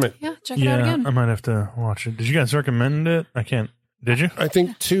reassessment. Yeah, check it out again. I might have to watch it. Did you guys recommend it? I can't. Did you? I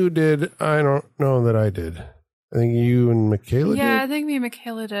think 2 did. I don't know that I did. I think you and Michaela did. Yeah, I think me and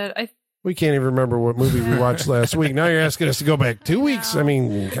Michaela did. We can't even remember what movie we watched last week. Now you're asking us to go back 2 weeks? I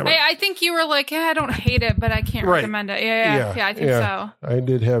mean, come on. I think you were like, I don't hate it, but I can't recommend it. Yeah, I think so. I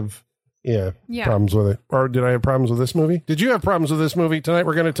did have problems with it. Or did I have problems with this movie? Did you have problems with this movie? Tonight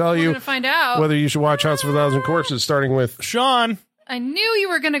we're going to tell you find out whether you should watch House of a Thousand Corpses, starting with Sean. I knew you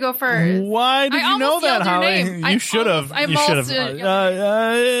were going to go first. Why did you know that, Holly? You should have. You should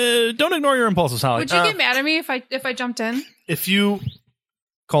have. Don't ignore your impulses, Holly. Would you get mad at me if I jumped in? If you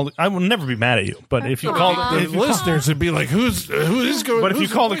called, I will never be mad at you. But if you called, the listeners would be like, "Who is going?" But if you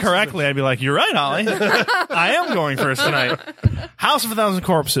called it correctly, I'd be like, "You're right, Holly. I am going first tonight." House of a Thousand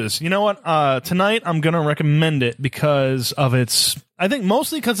Corpses. You know what? Tonight I'm going to recommend it because of its. I think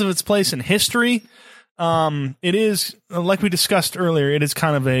mostly because of its place in history. It is, like we discussed earlier, it is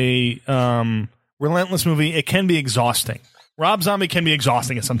kind of a relentless movie. It can be exhausting. Rob Zombie can be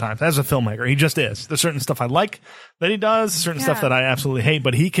exhausting at sometimes as a filmmaker. He just is. There's certain stuff I like that he does, certain stuff that I absolutely hate,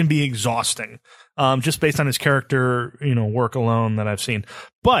 but he can be exhausting just based on his character, work alone that I've seen.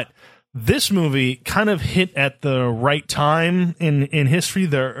 But this movie kind of hit at the right time in history,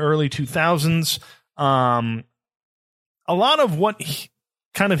 the early 2000s. A lot of what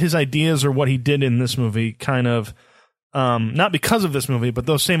kind of his ideas or what he did in this movie kind of not because of this movie, but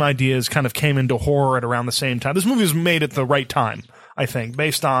those same ideas kind of came into horror at around the same time. This movie was made at the right time, I think,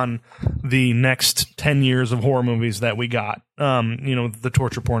 based on the next 10 years of horror movies that we got. The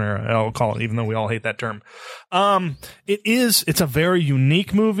torture porn era, I'll call it, even though we all hate that term. It's a very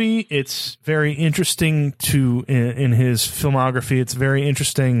unique movie. It's very interesting in his filmography. It's very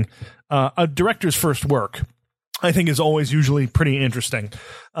interesting. A director's first work, I think, is always usually pretty interesting.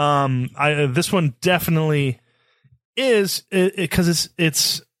 This one definitely is, because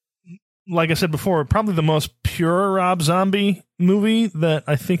it's like I said before, probably the most pure Rob Zombie movie that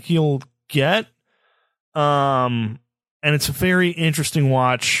I think you'll get. And it's a very interesting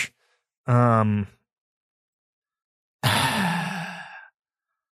watch. How much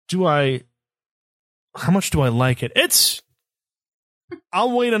do I like it?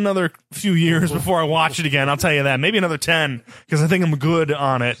 I'll wait another few years before I watch it again. I'll tell you that. Maybe another 10, because I think I'm good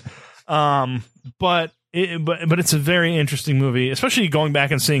on it. But it's a very interesting movie, especially going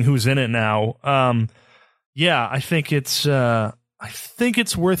back and seeing who's in it now. I think it's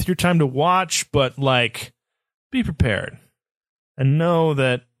worth your time to watch, but be prepared and know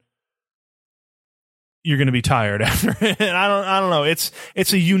that you're going to be tired after it. I don't know. It's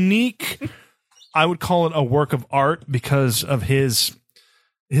a unique, I would call it a work of art because of his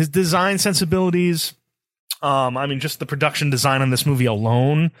design sensibilities. Just the production design on this movie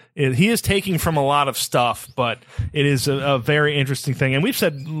alone, he is taking from a lot of stuff, but it is a very interesting thing. And we've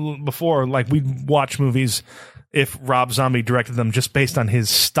said before, we'd watch movies if Rob Zombie directed them just based on his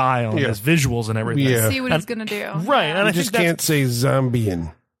style and his visuals and everything. Yeah. See what he's going to do. Right. And I just can't say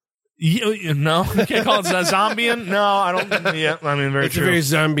Zombian. No, you can't call it Zombian. No, I don't. Yeah, very it's true. It's a very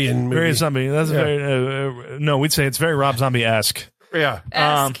Zombian movie. Very Zombie. That's very. No, we'd say it's very Rob Zombie-esque. Yeah.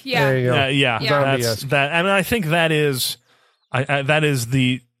 There you go. That's that. I think that is, that is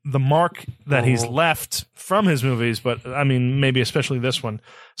the mark that he's left from his movies. But maybe especially this one.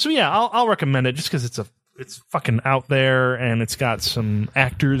 So yeah, I'll recommend it just because it's fucking out there and it's got some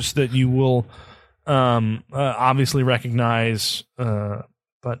actors that you will obviously recognize.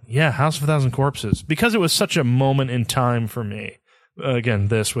 But yeah, House of a Thousand Corpses, because it was such a moment in time for me. Again,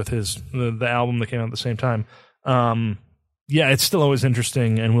 this with the album that came out at the same time. It's still always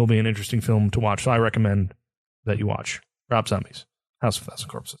interesting and will be an interesting film to watch. So I recommend that you watch Rob Zombie's House of a Thousand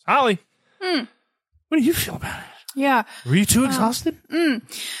Corpses. Holly, what do you feel about it? Yeah. Were you too exhausted?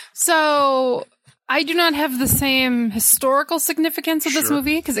 So I do not have the same historical significance of this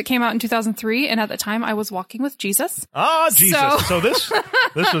movie because it came out in 2003, and at the time I was walking with Jesus. Ah, Jesus! So this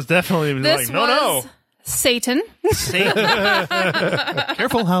was definitely no. Satan.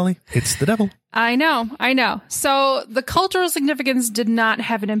 Careful, Holly. It's the devil. I know. So the cultural significance did not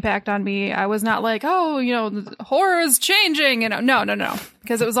have an impact on me. I was not like, the horror is changing. No.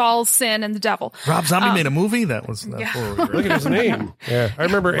 Because it was all sin and the devil. Rob Zombie made a movie? That was horror. Look at his name. Yeah. I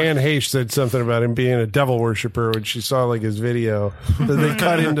remember Anne Heche said something about him being a devil worshiper when she saw his video. That they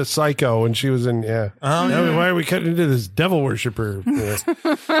cut into Psycho when she was in, why are we cutting into this devil worshiper? Yeah.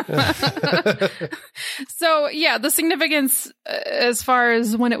 So, the significance as far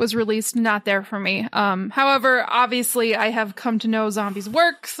as when it was released, not there for me. However, obviously, I have come to know Zombie's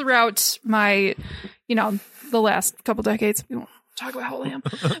work throughout my, the last couple decades. We won't talk about how old I am.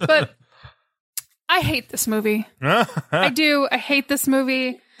 But I hate this movie. I do. I hate this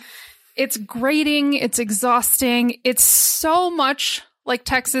movie. It's grating. It's exhausting. It's so much like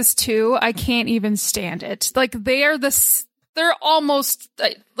Texas 2. I can't even stand it. They're almost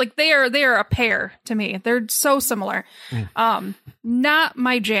they are a pair to me. They're so similar. Not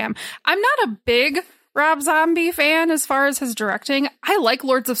my jam. I'm not a big Rob Zombie fan as far as his directing. I like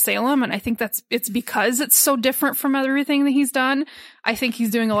Lords of Salem, and I think it's because it's so different from everything that he's done. I think he's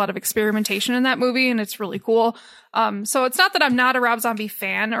doing a lot of experimentation in that movie, and it's really cool. So it's not that I'm not a Rob Zombie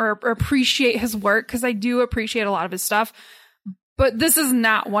fan or appreciate his work, because I do appreciate a lot of his stuff. But this is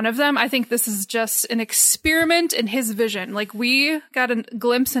not one of them. I think this is just an experiment in his vision. We got a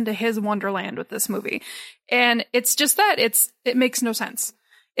glimpse into his wonderland with this movie. And it's just that it makes no sense.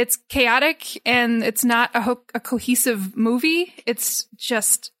 It's chaotic and it's not a cohesive movie. It's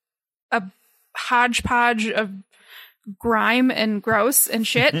just a hodgepodge of grime and gross and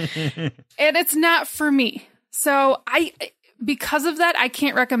shit. And it's not for me. So because of that, I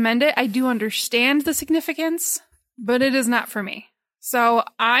can't recommend it. I do understand the significance but it is not for me. So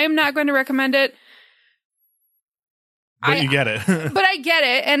I'm not going to recommend it. But you get it. But I get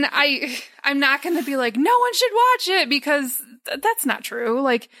it. And I'm not going to be like, no one should watch it, because that's not true.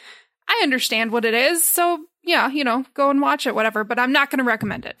 Like, I understand what it is. So yeah, go and watch it, whatever. But I'm not going to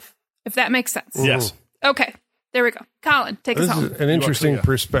recommend it, if that makes sense. Yes. Okay. There we go. Colin, take us home. This is an interesting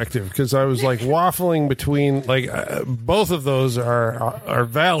perspective, because I was like waffling between both of those are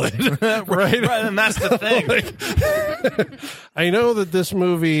valid, right? Right, and that's the thing. I know that this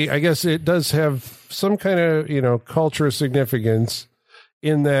movie, I guess it does have some kind of cultural significance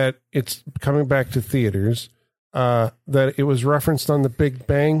in that it's coming back to theaters. That it was referenced on the Big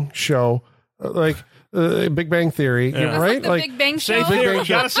Bang show, Big Bang Theory, right? Like the Big Bang show.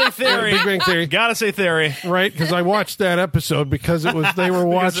 Gotta say theory. Big Bang Theory. Gotta say theory. Right, because I watched that episode because it was they were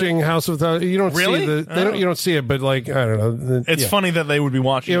watching House of the. You don't really? see you don't see it, but I don't know. It's funny that they would be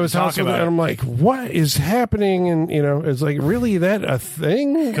watching. It was House of the, and I'm like, what is happening? And it's like, really that a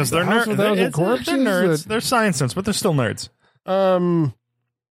thing? Because they're House of a Thousand Corpses? They're nerds. They're science nerds, but they're still nerds.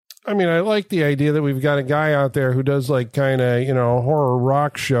 I mean, I like the idea that we've got a guy out there who does kind of, horror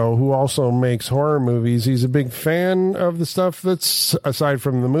rock show, who also makes horror movies. He's a big fan of the stuff that's aside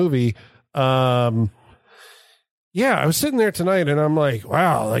from the movie. Yeah, I was sitting there tonight and I'm like,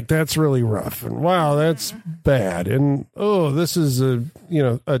 wow, that's really rough, and wow, that's bad, and oh, this is a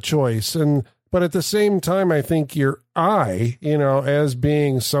choice. But at the same time, I think your eye, as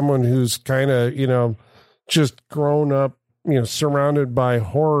being someone who's kind of, just grown up, surrounded by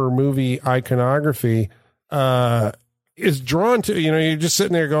horror movie iconography, is drawn to, you're just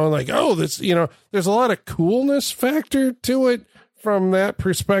sitting there going like, oh, this, there's a lot of coolness factor to it from that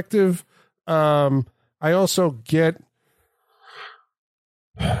perspective. I also get,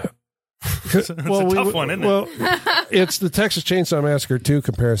 it's a tough one, isn't it? Well, it's the Texas Chainsaw Massacre 2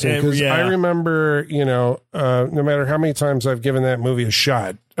 comparison, because I remember, no matter how many times I've given that movie a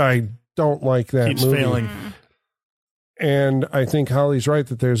shot, I don't like that Keeps movie. Failing. And I think Holly's right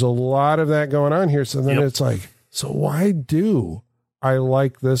that there's a lot of that going on here. So then it's like, so why do I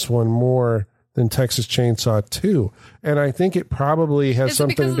like this one more than Texas Chainsaw 2? And I think it probably has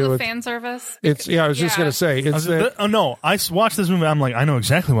something to do with fan service. It's I was just going to say it's that. Oh no, I watched this movie. I'm like, I know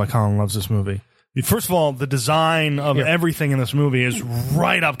exactly why Colin loves this movie. First of all, the design of everything in this movie is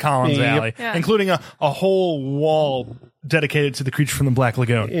right up Colin's alley, including a whole wall dedicated to the creature from the Black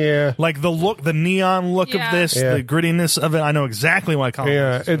Lagoon. Yeah. Like the neon look of this, the grittiness of it. I know exactly why Colin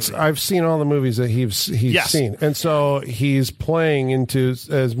loves this movie. I've seen all the movies that he's seen. And so he's playing into,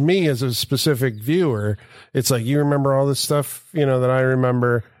 as me as a specific viewer, it's like, you remember all this stuff, that I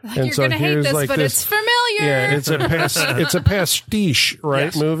remember. And you're so gonna here's hate this, but this, it's familiar. Yeah, it's a pastiche,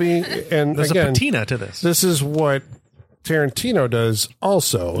 right? Movie. And there's again, a patina to this. This is what Tarantino does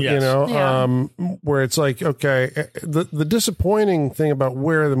also, where it's like, okay, the disappointing thing about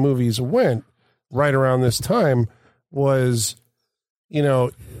where the movies went right around this time was, you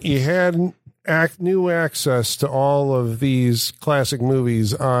had new access to all of these classic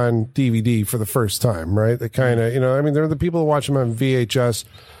movies on DVD for the first time, right? They kind of, there are the people who watch them on VHS.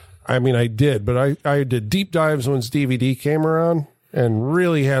 I mean, I did, but I did deep dives once DVD came around, and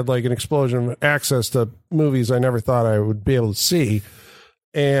really had an explosion of access to movies I never thought I would be able to see.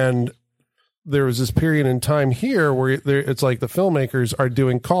 And there was this period in time here where it's like the filmmakers are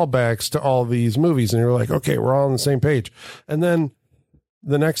doing callbacks to all these movies, and you're like, okay, we're all on the same page. And then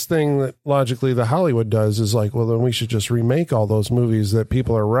the next thing that logically the Hollywood does is like, well, then we should just remake all those movies that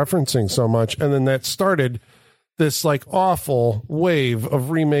people are referencing so much. And then that started this awful wave of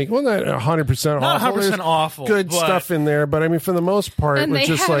remake. Well, not 100% awful. Not 100% awful. Good stuff in there, but I mean, for the most part, and it's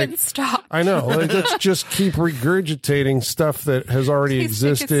they just haven't stopped. I know. Let's just keep regurgitating stuff that has already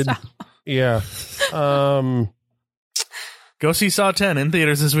existed. Yeah. Go see Saw 10 in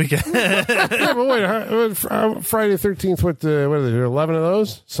theaters this weekend. Yeah, but wait, Friday the 13th, what are there, 11 of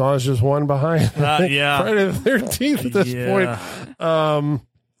those? Saw is just one behind. Yeah. Friday the 13th at this point.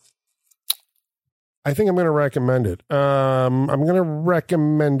 I think I'm going to recommend it. I'm going to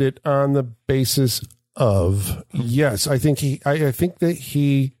recommend it on the basis of, yes, I think that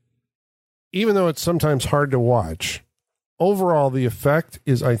he, even though it's sometimes hard to watch, overall the effect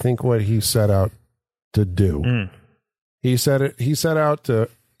is, I think, what he set out to do. He set out to,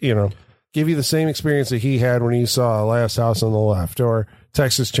 give you the same experience that he had when he saw Last House on the Left or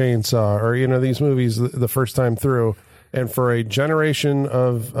Texas Chainsaw or, these movies the first time through. And for a generation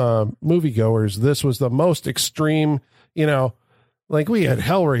of moviegoers, this was the most extreme, we had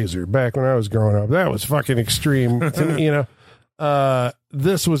Hellraiser back when I was growing up. That was fucking extreme to me,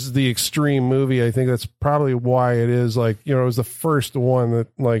 this was the extreme movie. I think that's probably why it is it was the first one that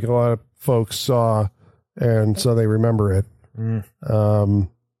a lot of folks saw and so they remember it.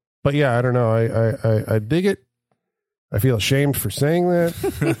 But yeah, I don't know. I dig it. I feel ashamed for saying that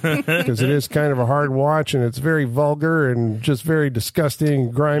because it is kind of a hard watch, and it's very vulgar and just very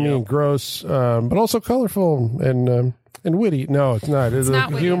disgusting, grimy, and gross, but also colorful and witty. No, it's not. It's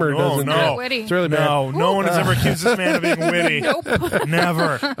not witty. Humor doesn't. Not witty. It's really bad. No one has ever accused this man of being witty. Nope.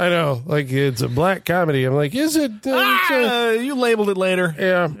 Never. I know. Like, it's a black comedy. I'm like, is it? You labeled it later.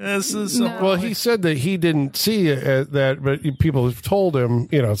 Yeah. This is Well, he said that he didn't see that, but people have told him,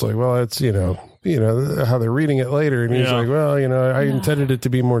 it's like, well, it's, how they're reading it later. And he's like, well, I intended it to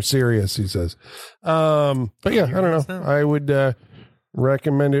be more serious, he says. But yeah, I don't know. I would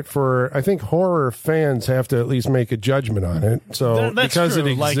recommend it for, I think horror fans have to at least make a judgment on it. So that's because true.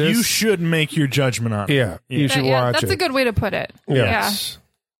 it exists, Like, you should make your judgment on it. Yeah, you should watch it. That's a good way to put it. Yes.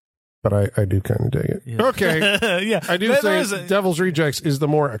 But I do kind of dig it. Yeah. Okay. Yeah. I do say Devil's Rejects is the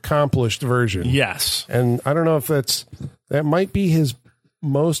more accomplished version. Yes. And I don't know if that might be his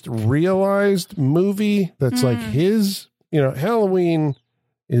most realized movie that's like his, Halloween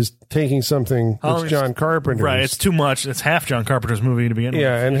is taking something that's John Carpenter's. Right, it's too much. It's half John Carpenter's movie to begin with.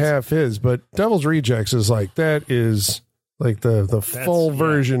 Yeah, and half his. But Devil's Rejects is like, that is like the full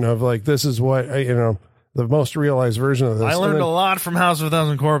version of like, this is what, the most realized version of this. I learned a lot from House of a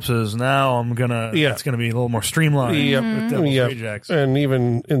Thousand Corpses. Now I'm it's going to be a little more streamlined. Yep. Devil's Rejects. And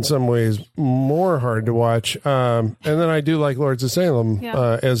even in some ways more hard to watch. And then I do like Lords of Salem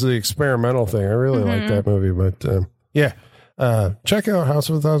as the experimental thing. I really like that movie. But check out House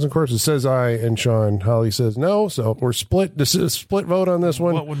of a Thousand Corpses, says I, and Sean. Holly says no. So we're split. This is a split vote on this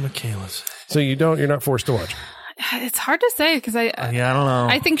one. What would Michaela say? So you're not forced to watch. It's hard to say because I don't know.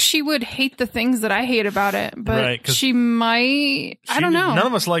 I think she would hate the things that I hate about it, but she might. I don't know. None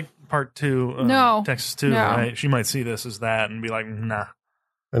of us like part 2. No, Texas 2. No. Right? She might see this as that and be like, nah.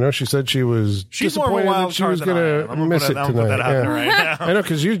 I know she said she was disappointed that she was going to miss it tonight. I know,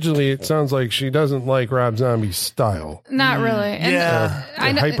 because usually it sounds like she doesn't like Rob Zombie's style. Not really. And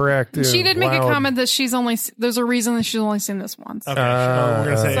I know, hyperactive. She did make a comment that there's a reason that she's only seen this once. Okay, we're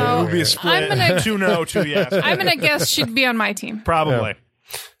going to say it would be a split. 2 no, 2 yes. I'm going to guess she'd be on my team. Probably.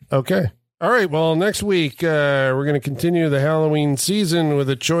 Yeah. Okay. All right. Well, next week we're going to continue the Halloween season with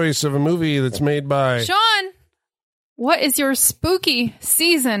a choice of a movie that's made by Sean. What is your spooky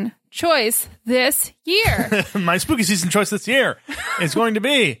season choice this year? My spooky season choice this year is going to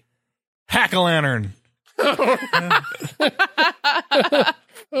be Hack-A-Lantern. Oh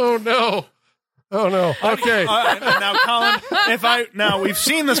no. Okay. Now, Colin, we've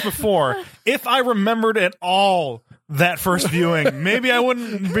seen this before. If I remembered at all that first viewing, maybe I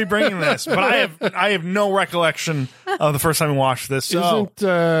wouldn't be bringing this. But I have no recollection of the first time we watched this. So.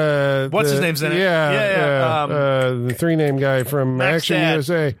 Isn't what's his name's in it? Yeah. The 3-name guy from Max Action Dad.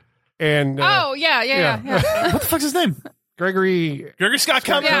 USA. And yeah. What the fuck's his name? Gregory Scott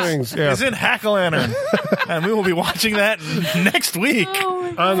Cummings is in Hack-A-Lantern, and we will be watching that next week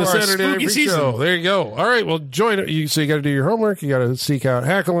on the Saturday Night Freak Show. There you go. All right, well, join you. So you got to do your homework. You got to seek out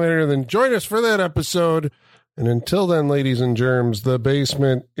Hack-A-Lantern, and then join us for that episode. And until then, ladies and germs, the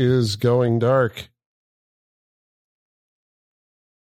basement is going dark.